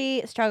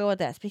really struggle with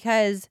this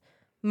because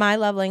my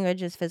love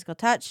language is physical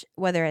touch,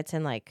 whether it's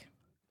in like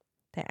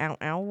the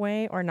ow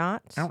way or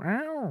not.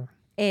 Ow.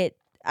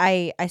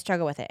 I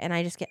struggle with it and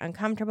I just get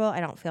uncomfortable.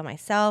 I don't feel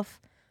myself.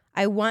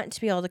 I want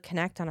to be able to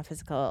connect on a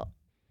physical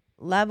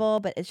level,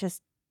 but it's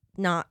just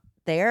not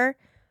there.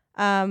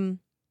 I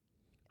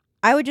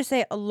would just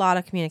say a lot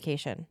of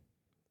communication.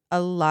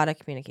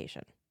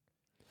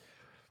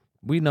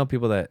 We know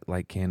people that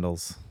light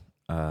candles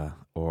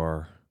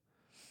or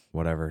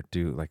whatever,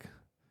 do like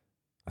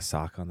a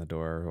sock on the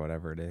door or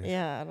whatever it is.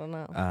 Yeah, I don't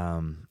know.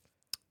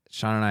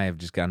 Sean and I have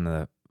just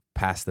gotten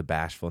past the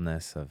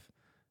bashfulness of,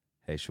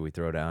 hey, should we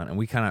throw down? And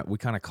we kind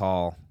of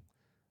call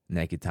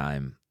naked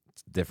time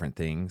different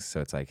things. So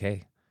it's like,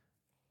 hey,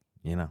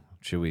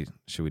 should we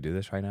do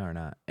this right now or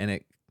not? And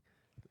it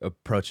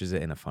approaches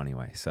it in a funny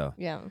way. So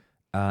yeah.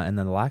 And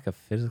then the lack of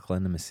physical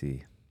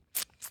intimacy.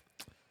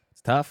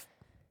 It's tough.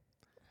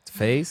 It's a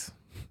phase.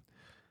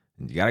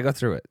 You got to go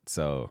through it.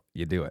 So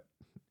you do it.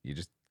 You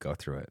just go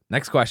through it.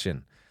 Next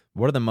question.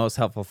 What are the most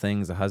helpful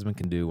things a husband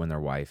can do when their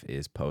wife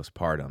is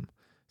postpartum?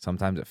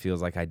 Sometimes it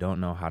feels like I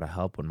don't know how to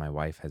help when my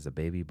wife has a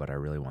baby, but I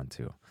really want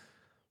to.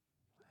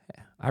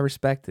 Yeah, I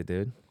respect it,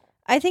 dude.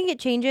 I think it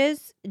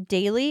changes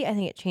daily. I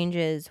think it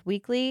changes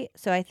weekly.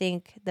 So I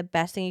think the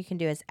best thing you can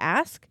do is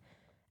ask.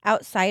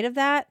 outside of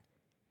that,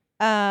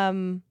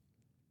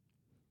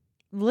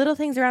 little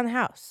things around the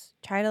house.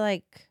 Try to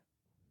like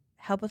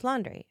help with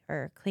laundry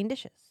or clean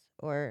dishes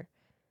or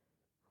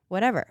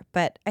whatever.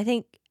 But I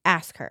think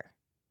ask her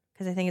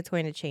because I think it's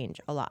going to change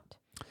a lot.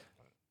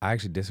 I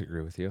actually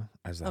disagree with you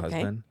as the Okay.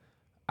 husband.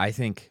 I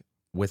think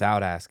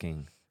without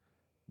asking,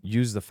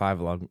 use the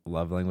 5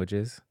 love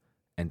languages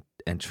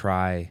and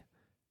try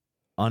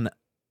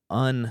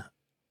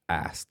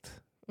unasked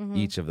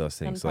each of those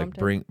things. Like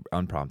bring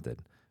unprompted,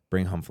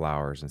 bring home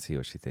flowers and see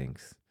what she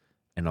thinks,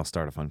 and it'll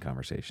start a fun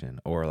conversation.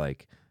 Or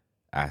like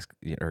ask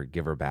or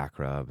give her a back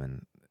rub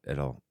and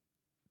it'll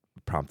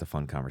prompt a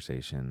fun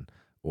conversation.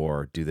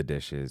 Or do the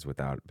dishes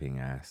without being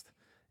asked.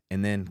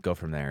 And then go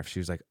from there. If she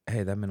was like,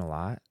 hey, that meant a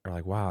lot, or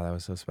like, wow, that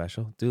was so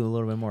special, do a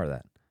little bit more of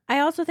that. I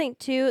also think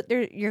too,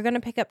 you're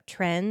gonna pick up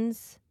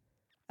trends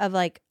of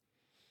like.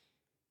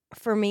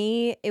 For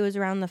me, it was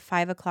around the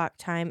 5 o'clock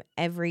time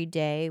every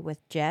day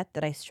with Jet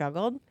that I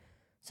struggled.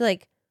 So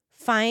like,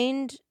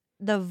 find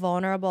the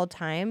vulnerable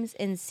times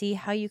and see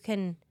how you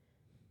can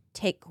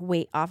take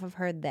weight off of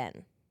her.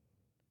 Then,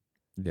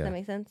 does Yeah. that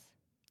make sense?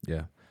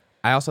 Yeah.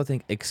 I also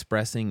think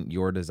expressing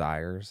your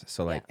desires.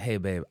 So like, hey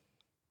babe,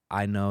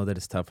 I know that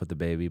it's tough with the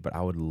baby, but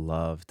I would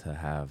love to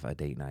have a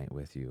date night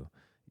with you,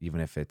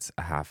 even if it's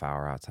a half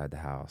hour outside the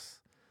house.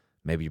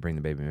 Maybe you bring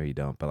the baby, maybe you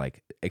don't, but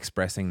like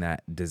expressing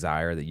that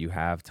desire that you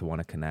have to want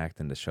to connect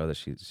and to show that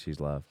she's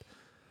loved.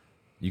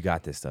 You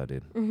got this though,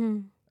 dude.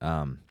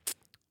 Mm-hmm.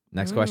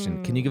 Next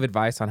question. Can you give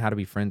advice on how to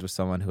be friends with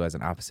someone who has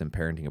an opposite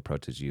parenting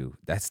approach as you?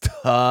 That's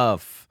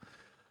tough.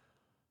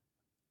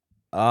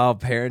 Oh,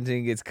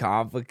 parenting gets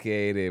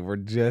complicated. We're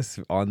just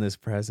on this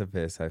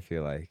precipice, I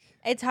feel like.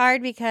 It's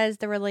hard because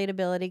the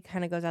relatability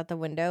kind of goes out the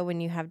window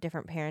when you have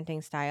different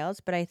parenting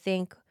styles. But I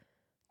think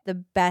the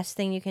best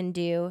thing you can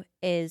do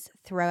is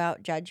throw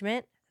out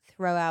judgment,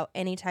 throw out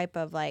any type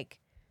of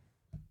like,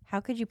 how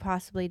could you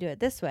possibly do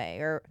it this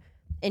way?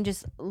 And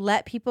just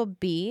let people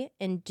be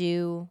and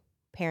do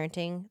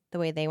parenting the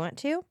way they want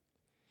to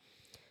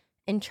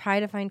and try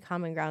to find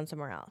common ground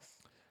somewhere else.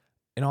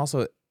 And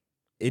also,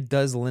 it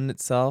does lend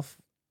itself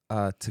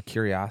to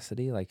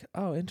curiosity. Like,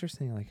 oh,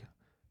 interesting. Like,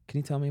 can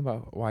you tell me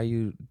about why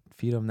you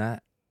feed them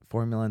that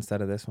formula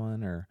instead of this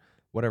one or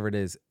whatever it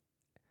is?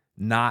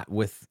 Not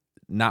with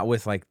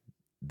like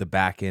the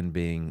back end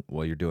being,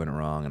 well, you're doing it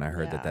wrong. And I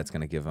heard that that's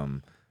going to give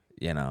them,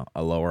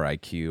 a lower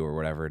IQ or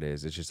whatever it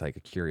is. It's just like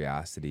a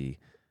curiosity.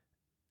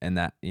 And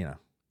that,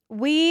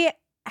 We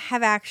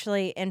have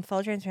actually, in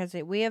full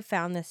transparency, we have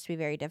found this to be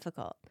very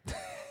difficult.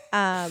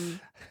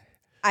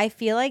 I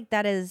feel like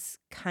that is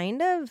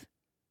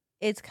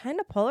it's kind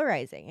of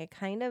polarizing. It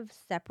kind of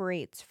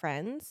separates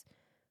friends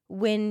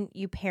when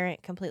you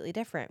parent completely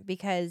different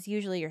because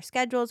usually your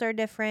schedules are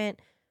different.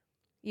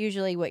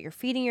 Usually what you're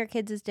feeding your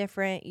kids is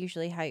different.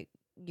 Usually how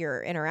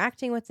you're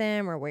interacting with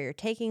them or where you're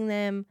taking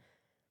them.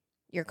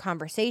 Your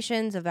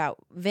conversations about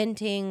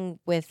venting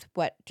with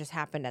what just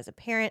happened as a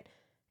parent.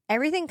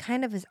 Everything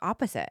kind of is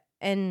opposite.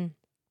 And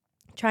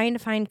trying to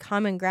find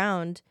common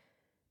ground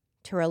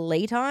to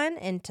relate on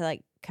and to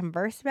like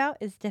converse about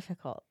is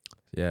difficult.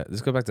 Yeah,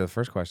 let's go back to the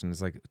first question.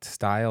 It's like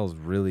styles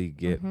really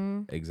get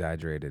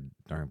exaggerated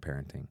during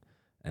parenting,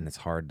 and it's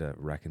hard to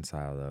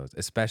reconcile those,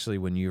 especially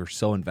when you're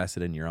so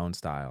invested in your own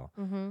style,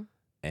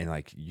 and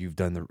like you've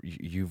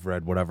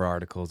read whatever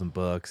articles and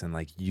books, and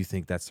like you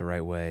think that's the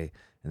right way,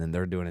 and then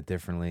they're doing it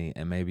differently,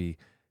 and maybe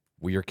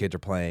your kids are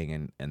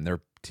playing and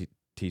they're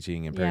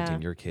teaching and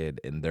parenting your kid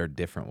in their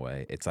different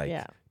way. It's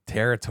like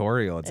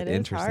territorial. It's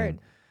interesting.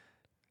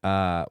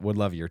 Would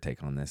love your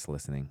take on this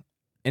listening.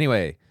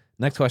 Anyway,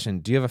 next question.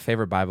 Do you have a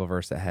favorite Bible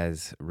verse that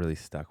has really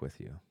stuck with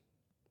you?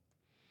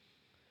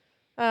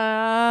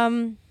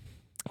 The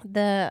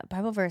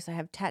Bible verse I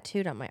have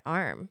tattooed on my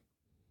arm.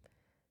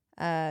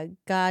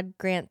 God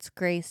grants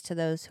grace to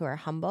those who are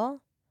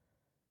humble.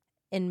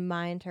 In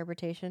my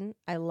interpretation,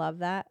 I love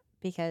that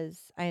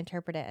because I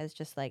interpret it as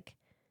just like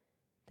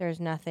there's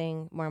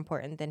nothing more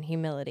important than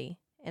humility.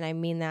 And I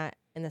mean that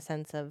in the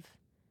sense of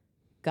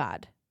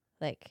God.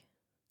 Like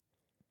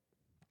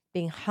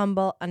being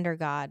humble under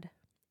God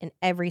in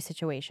every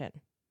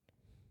situation,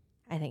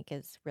 I think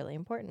is really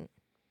important.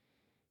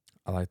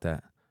 I like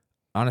that.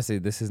 Honestly,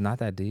 this is not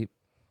that deep,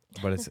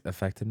 but it's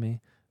affected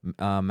me.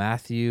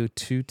 Matthew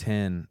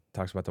 2:10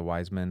 talks about the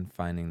wise men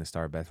finding the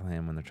Star of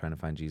Bethlehem when they're trying to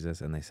find Jesus.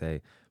 And they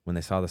say, when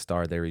they saw the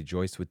star, they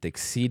rejoiced with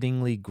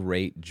exceedingly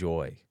great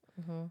joy.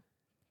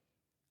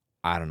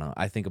 I don't know.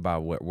 I think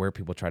about where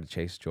people try to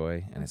chase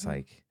joy, and it's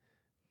like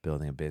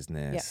building a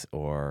business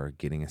or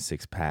getting a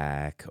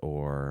 6-pack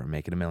or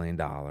making $1 million.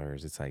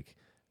 It's like,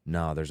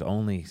 no, there's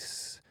only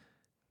so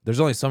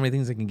many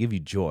things that can give you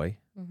joy.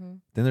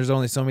 Then there's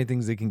only so many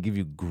things that can give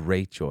you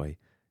great joy.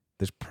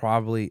 There's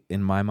probably,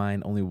 in my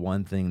mind, only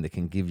one thing that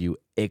can give you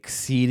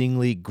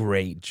exceedingly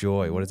great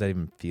joy. What does that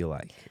even feel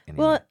like?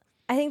 Anyway? Well,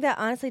 I think that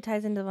honestly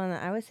ties into the one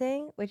that I was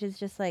saying, which is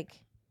just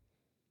like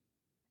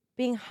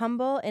being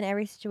humble in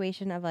every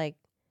situation of like,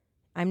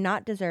 I'm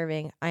not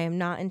deserving. I am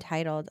not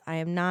entitled. I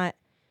am not,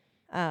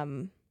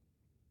 I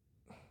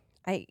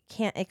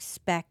can't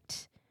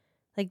expect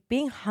Like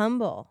being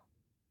humble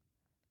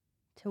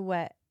to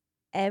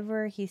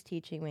whatever he's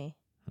teaching me.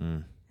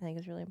 Mm, I think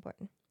is really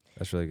important.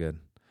 that's really good.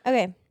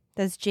 Okay.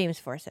 That's James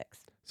 4:6.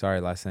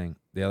 Sorry, last thing.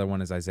 The other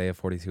one is Isaiah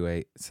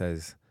 42:8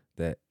 says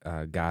that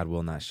God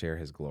will not share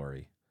his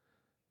glory,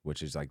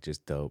 which is like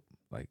just dope.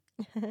 Like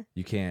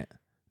you can't,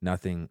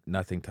 nothing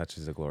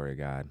touches the glory of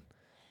God.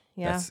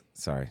 Yeah.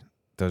 Sorry.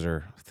 Those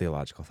are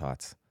theological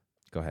thoughts.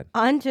 Go ahead.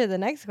 On to the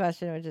next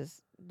question, which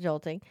is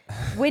jolting.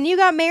 When you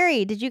got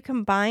married, did you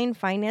combine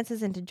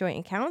finances into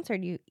joint accounts or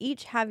do you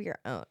each have your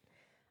own?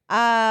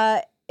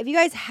 If you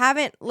guys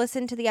haven't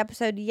listened to the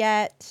episode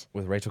yet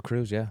With Rachel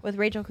Cruz, yeah. with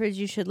Rachel Cruz,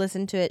 you should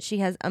listen to it. She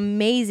has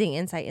amazing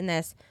insight in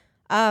this.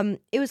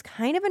 It was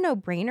kind of a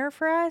no-brainer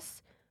for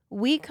us.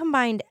 We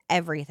combined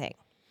everything.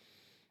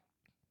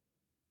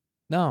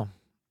 No,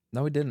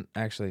 we didn't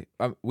actually.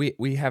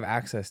 We have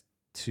access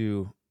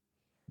to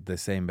the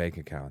same bank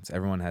accounts.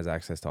 Everyone has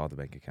access to all the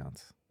bank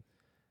accounts.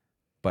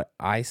 But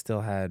I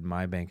still had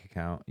my bank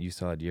account. You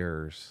still had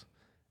yours,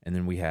 and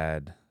then we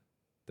had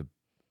the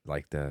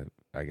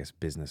I guess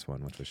business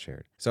one, which was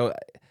shared. So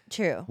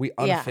True. we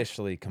Yeah.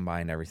 unofficially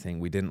combined everything.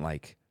 We didn't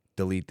like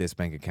delete this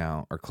bank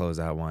account or close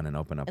out one and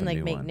open up And a like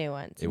new make one. new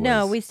ones. It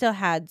No, was- we still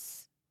had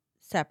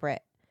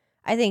separate.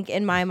 I think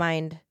in my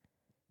mind,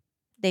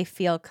 they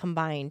feel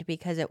combined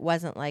because it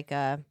wasn't like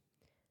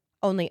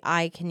only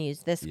I can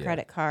use this Yeah.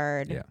 credit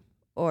card Yeah.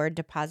 or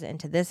deposit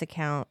into this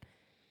account.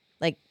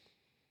 Like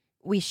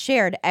we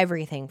shared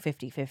everything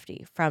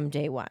 50-50 from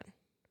day one.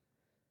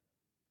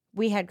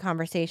 We had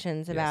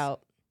conversations Yes.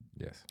 about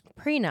Yes.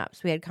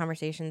 prenups. We had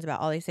conversations about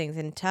all these things.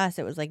 And to us,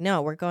 it was like,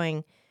 no, we're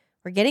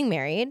getting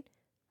married.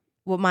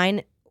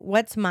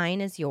 What's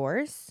mine is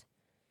yours.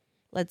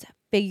 Let's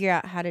figure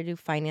out how to do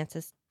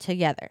finances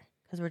together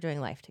because we're doing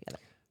life together.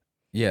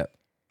 Yeah.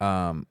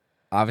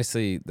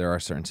 Obviously, there are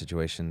certain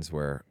situations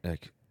where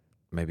like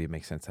maybe it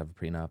makes sense to have a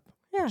prenup.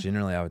 Yeah.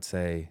 Generally, I would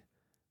say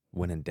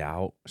when in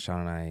doubt, Sean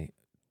and I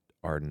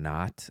are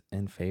not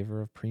in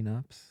favor of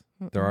prenups.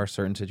 There are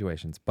certain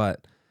situations,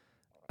 but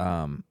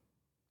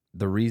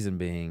the reason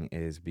being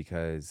is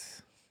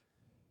because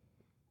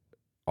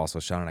also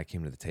Sean and I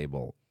came to the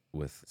table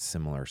with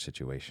similar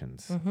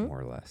situations, more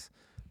or less.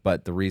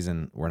 But the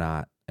reason we're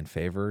not in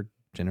favor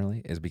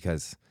generally is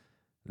because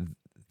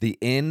the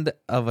end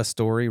of a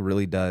story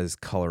really does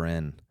color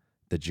in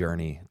the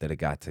journey that it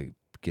got to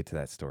get to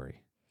that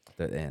story.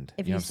 The end.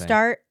 If know you what I'm saying?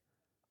 start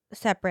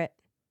separate,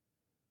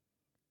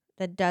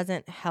 that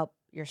doesn't help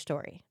your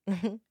story.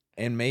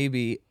 And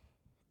maybe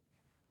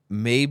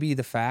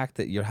the fact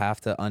that you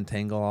have to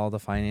untangle all the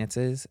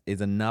finances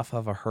is enough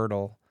of a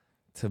hurdle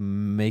to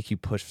make you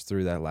push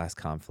through that last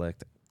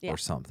conflict Yeah. or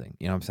something.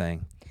 You know what I'm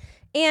saying?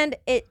 And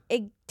it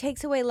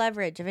takes away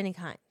leverage of any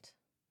kind.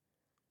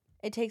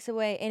 It takes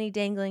away any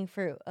dangling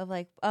fruit of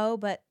like, oh,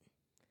 but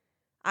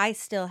I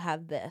still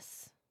have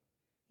this.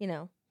 You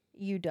know,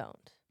 you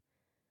don't.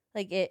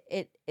 Like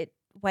it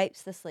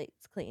wipes the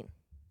slates clean.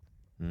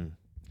 Mm.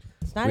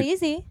 It's not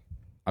easy.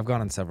 I've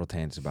gone on several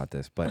tangents about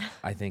this, but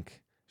I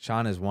think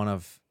Sean is one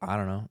of, I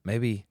don't know,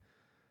 maybe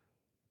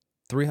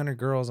 300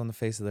 girls on the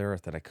face of the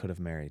earth that I could have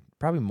married.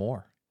 Probably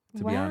more,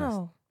 to be honest.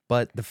 Wow.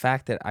 But the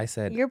fact that I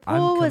said, Your I'm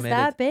pool was committed,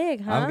 that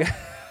big, huh?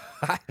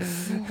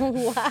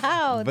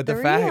 Wow. But the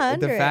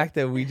 300. fact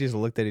that we just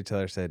looked at each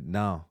other and said,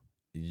 no,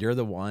 you're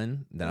the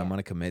one that I'm going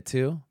to commit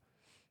to,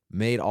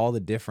 made all the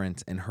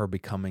difference in her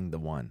becoming the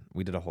one.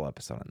 We did a whole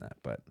episode on that,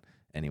 but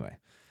anyway.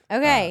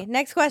 Okay,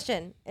 next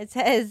question. It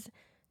says,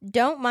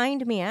 don't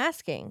mind me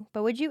asking,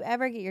 but would you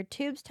ever get your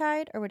tubes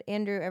tied or would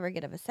Andrew ever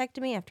get a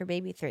vasectomy after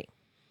baby 3?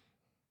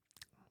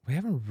 We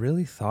haven't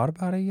really thought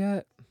about it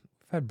yet.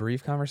 We've had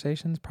brief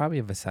conversations, probably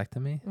a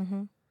vasectomy.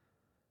 Mm-hmm.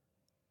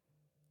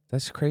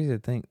 That's crazy to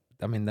think.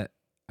 I mean,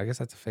 I guess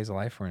that's a phase of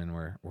life we're in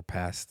where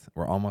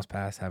we're almost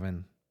past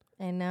having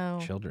I know.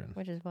 children.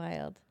 Which is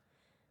wild.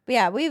 But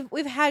yeah,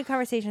 we've had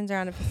conversations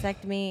around a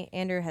vasectomy.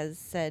 Andrew has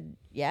said,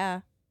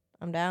 yeah,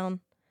 I'm down.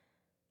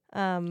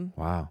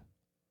 Wow.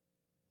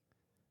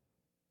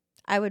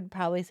 I would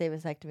probably say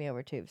vasectomy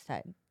over tubes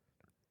tied.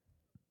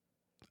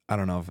 I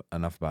don't know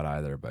enough about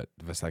either, but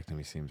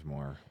vasectomy seems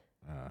more,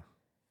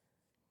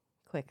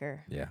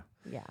 Quicker. yeah.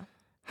 Yeah.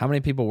 How many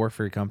people work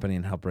for your company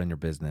and help run your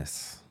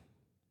business?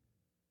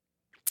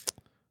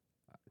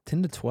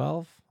 10 to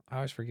 12? I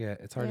always forget.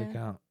 It's hard to Yeah.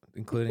 count,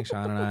 including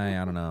Sean and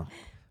I. I don't know.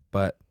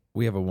 But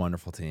we have a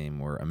wonderful team.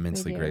 We're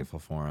immensely do. grateful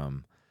for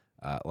them.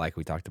 Like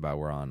we talked about,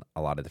 we're on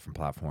a lot of different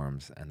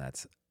platforms, and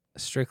that's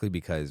strictly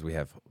because we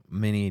have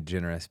many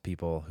generous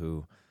people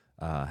who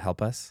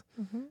help us.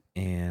 Mm-hmm.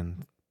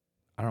 And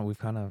I don't know, we've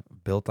kind of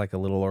built like a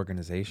little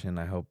organization.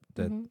 I hope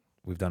that Mm-hmm.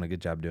 we've done a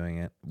good job doing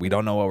it. We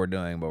don't know what we're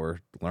doing, but we're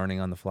learning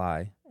on the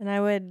fly. And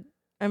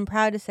I'm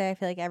proud to say I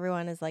feel like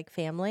everyone is like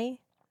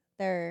family.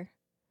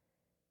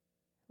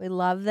 We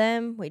love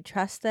them. We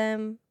trust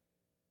them.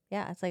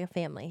 Yeah, it's like a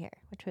family here,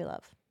 which we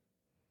love.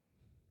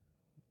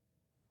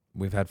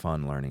 We've had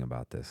fun learning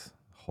about this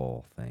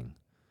whole thing,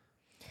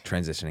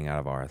 transitioning out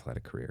of our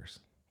athletic careers.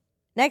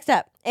 Next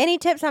up, any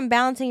tips on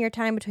balancing your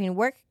time between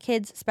work,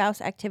 kids,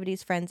 spouse,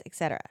 activities, friends,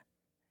 etc.?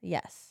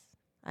 Yes.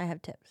 I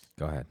have tips.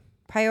 Go ahead.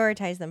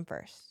 Prioritize them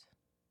first.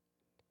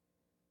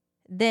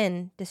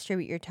 Then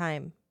distribute your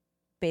time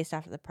based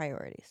off of the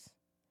priorities.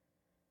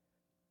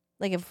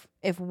 Like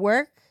if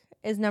work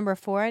is number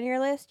 4 on your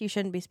list, you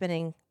shouldn't be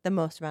spending the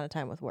most amount of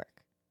time with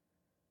work.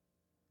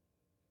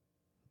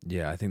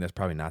 Yeah, I think that's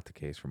probably not the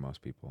case for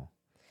most people.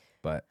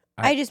 But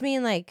I just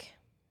mean like,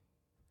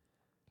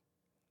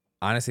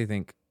 honestly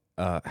think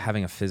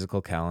having a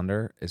physical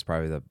calendar is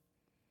probably the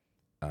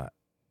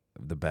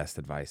best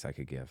advice I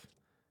could give,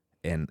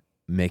 and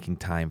making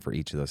time for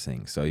each of those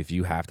things. So if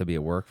you have to be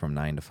at work from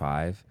 9 to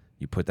 5,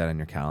 you put that in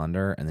your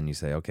calendar, and then you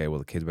say, okay, well,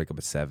 the kids wake up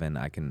at 7.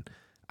 I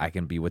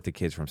can be with the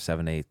kids from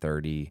 7 to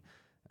 8:30,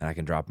 and I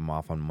can drop them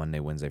off on Monday,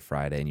 Wednesday,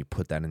 Friday, and you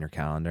put that in your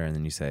calendar. And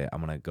then you say,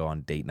 I'm going to go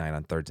on date night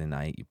on Thursday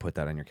night. You put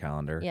that in your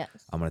calendar. yes.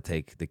 I'm going to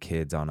take the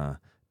kids on a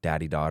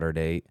daddy-daughter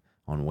date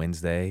on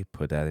Wednesday.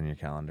 Put that in your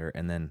calendar.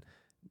 And then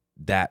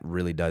that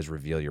really does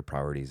reveal your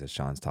priorities, as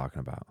Sean's talking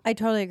about. I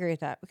totally agree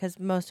with that, because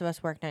most of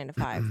us work 9 to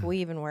 5. We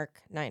even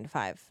work 9 to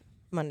 5,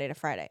 Monday to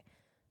Friday.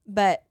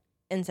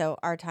 And so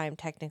our time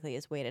technically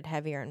is weighted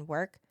heavier in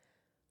work.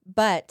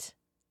 But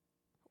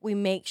we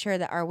make sure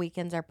that our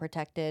weekends are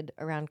protected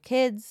around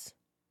kids.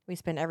 We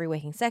spend every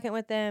waking second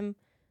with them.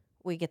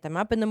 We get them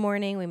up in the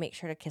morning. We make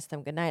sure to kiss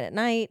them goodnight at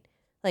night.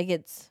 Like,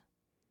 it's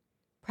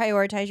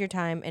prioritize your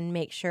time and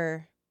make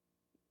sure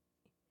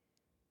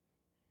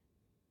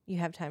you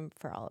have time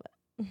for all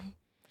of it.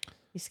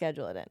 You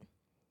schedule it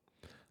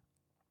in.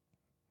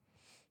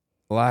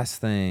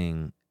 Last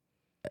thing,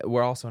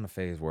 we're also in a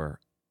phase where,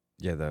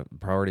 the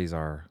priorities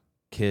are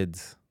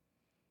kids,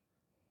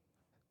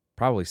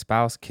 probably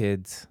spouse,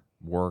 kids,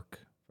 work,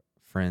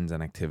 friends,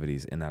 and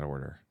activities, in that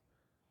order.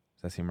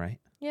 Does that seem right?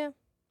 Yeah.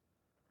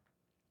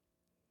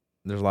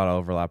 There's a lot of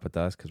overlap with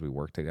us because we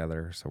work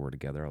together, so we're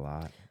together a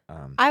lot.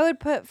 I would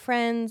put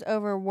friends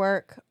over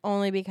work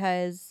only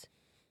because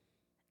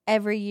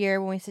every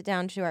year when we sit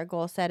down to do our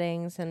goal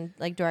settings and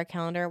like do our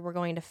calendar, we're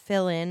going to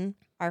fill in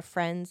our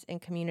friends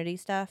and community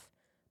stuff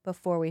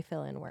before we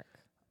fill in work.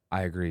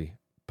 I agree.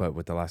 But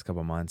with the last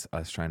couple of months,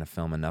 us trying to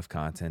film enough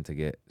content to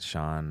get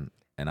Sean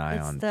and I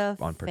on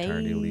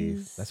paternity leave.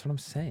 phase. That's what I'm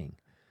saying.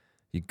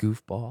 You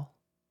goofball.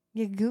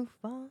 You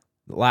goofball.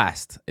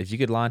 Last, if you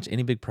could launch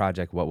any big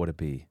project, what would it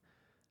be?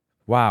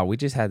 Wow, we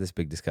just had this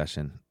big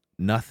discussion.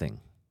 Nothing.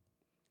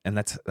 And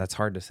that's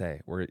hard to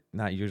say. We're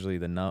not usually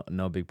the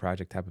no big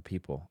project type of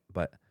people.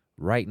 But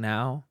right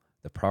now,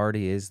 the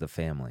priority is the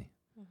family.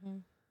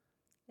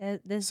 Mm-hmm.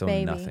 This So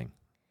baby. nothing.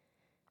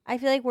 I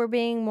feel like we're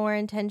being more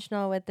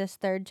intentional with this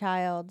third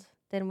child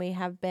than we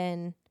have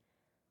been,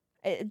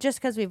 just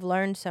because we've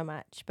learned so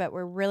much. But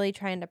we're really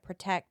trying to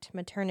protect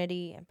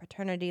maternity and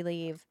paternity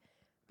leave.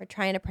 We're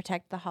trying to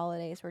protect the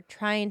holidays. We're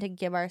trying to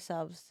give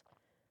ourselves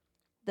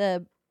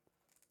the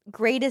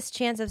greatest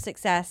chance of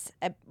success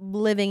at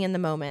living in the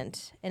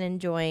moment and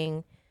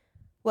enjoying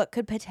what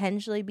could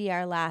potentially be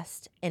our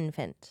last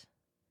infant.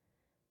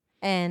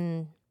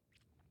 And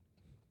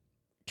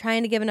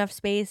trying to give enough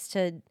space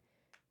to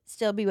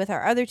still be with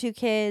our other 2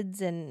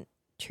 kids and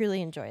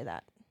truly enjoy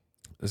that.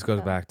 This goes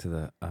So- back to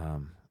the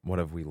what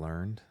have we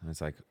learned?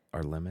 It's like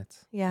our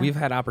limits. Yeah. We've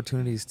had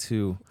opportunities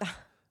to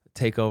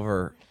take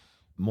over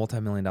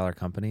multi-million-dollar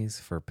companies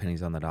for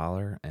pennies on the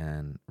dollar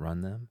and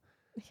run them.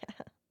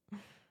 Yeah.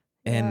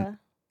 And Yeah.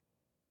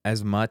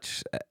 as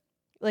much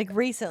Like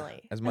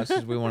recently. as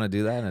we want to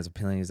do that, and as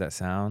appealing as that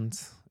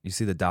sounds, you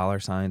see the dollar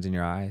signs in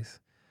your eyes.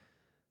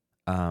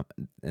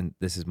 And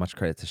this is much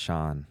credit to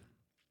Sean.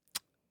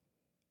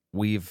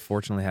 We've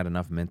fortunately had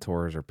enough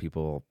mentors or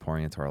people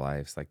pouring into our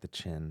lives, like the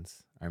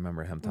Chins. I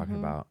remember him talking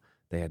about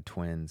they had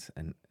twins,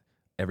 and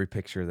every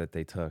picture that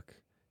they took,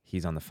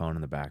 he's on the phone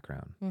in the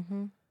background.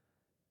 Mm-hmm.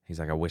 He's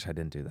like, I wish I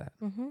didn't do that.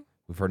 Mm-hmm.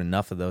 We've heard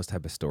enough of those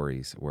type of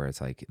stories where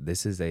it's like,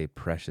 this is a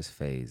precious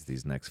phase,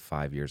 these next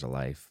 5 years of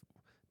life.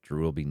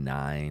 Drew will be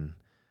 9.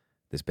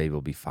 This baby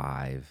will be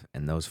 5.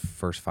 And those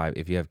first 5,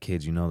 if you have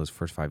kids, you know those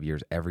first 5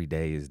 years, every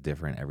day is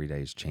different. Every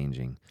day is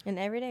changing. And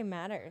every day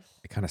matters.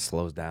 It kind of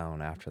slows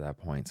down after that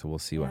point. So we'll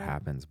see what Yeah.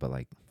 happens. But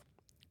like,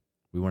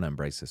 we want to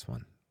embrace this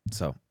one.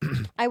 So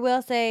I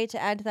will say,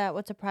 to add to that,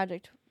 what's a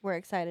project we're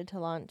excited to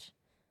launch?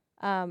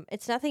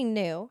 It's nothing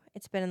new.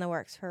 It's been in the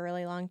works for a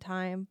really long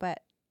time,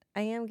 but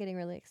I am getting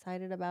really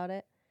excited about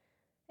it.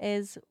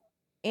 Is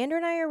Andrew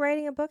and I are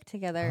writing a book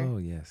together. oh,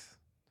 yes.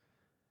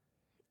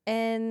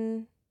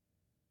 And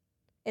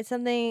it's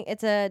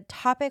a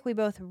topic we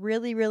both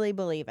really, really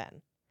believe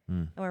in.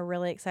 Mm, And we're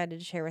really excited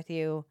to share with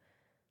you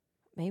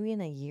maybe in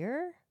a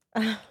year?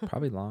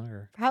 probably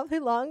longer. Probably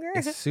longer.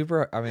 It's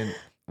super. I mean,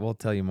 we'll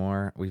tell you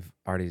more. We've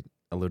already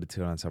alluded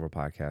to it on several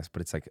podcasts,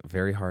 but it's like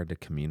very hard to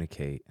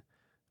communicate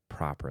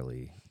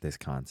properly this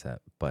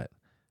concept. But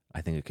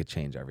I think it could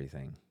change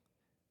everything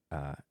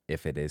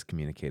if it is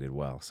communicated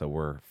well. So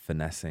we're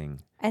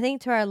finessing. I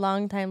think to our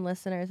longtime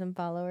listeners and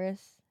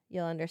followers,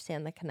 you'll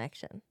understand the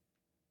connection,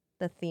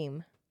 the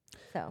theme.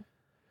 So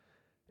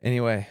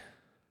Anyway,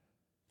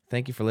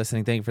 thank you for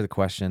listening. Thank you for the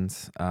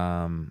questions.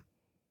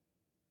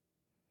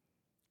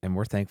 And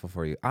we're thankful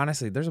for you.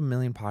 Honestly, there's a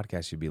million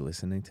podcasts you'd be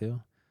listening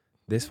to,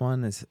 This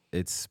one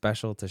it's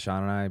special to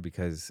Sean and I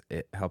because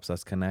it helps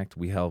us connect.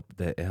 We hope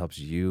that it helps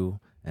you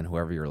and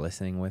whoever you're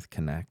listening with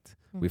connect.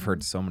 We've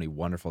heard so many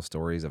wonderful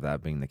stories of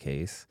that being the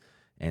case.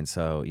 And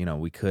so,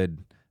 we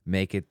could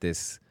make it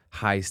this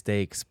high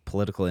stakes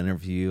political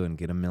interview and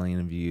get 1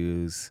 million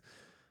views,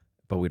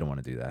 but we don't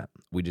want to do that.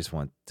 We just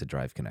want to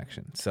drive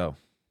connection. So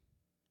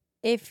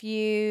thank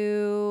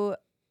you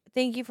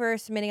for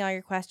submitting all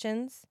your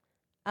questions.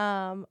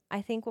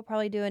 I think we'll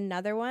probably do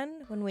another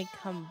one when we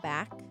come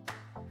back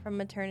from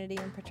maternity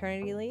and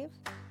paternity leave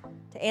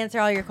to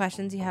answer all your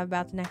questions you have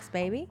about the next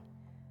baby.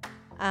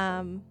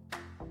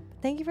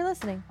 Thank you for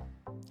listening.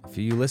 if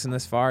you listen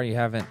this far, you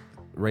haven't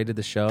rated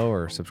the show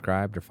or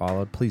subscribed or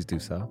followed, please do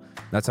so.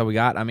 That's all we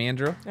got. I'm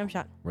Andrew. I'm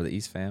Sean. We're the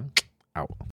East Fam.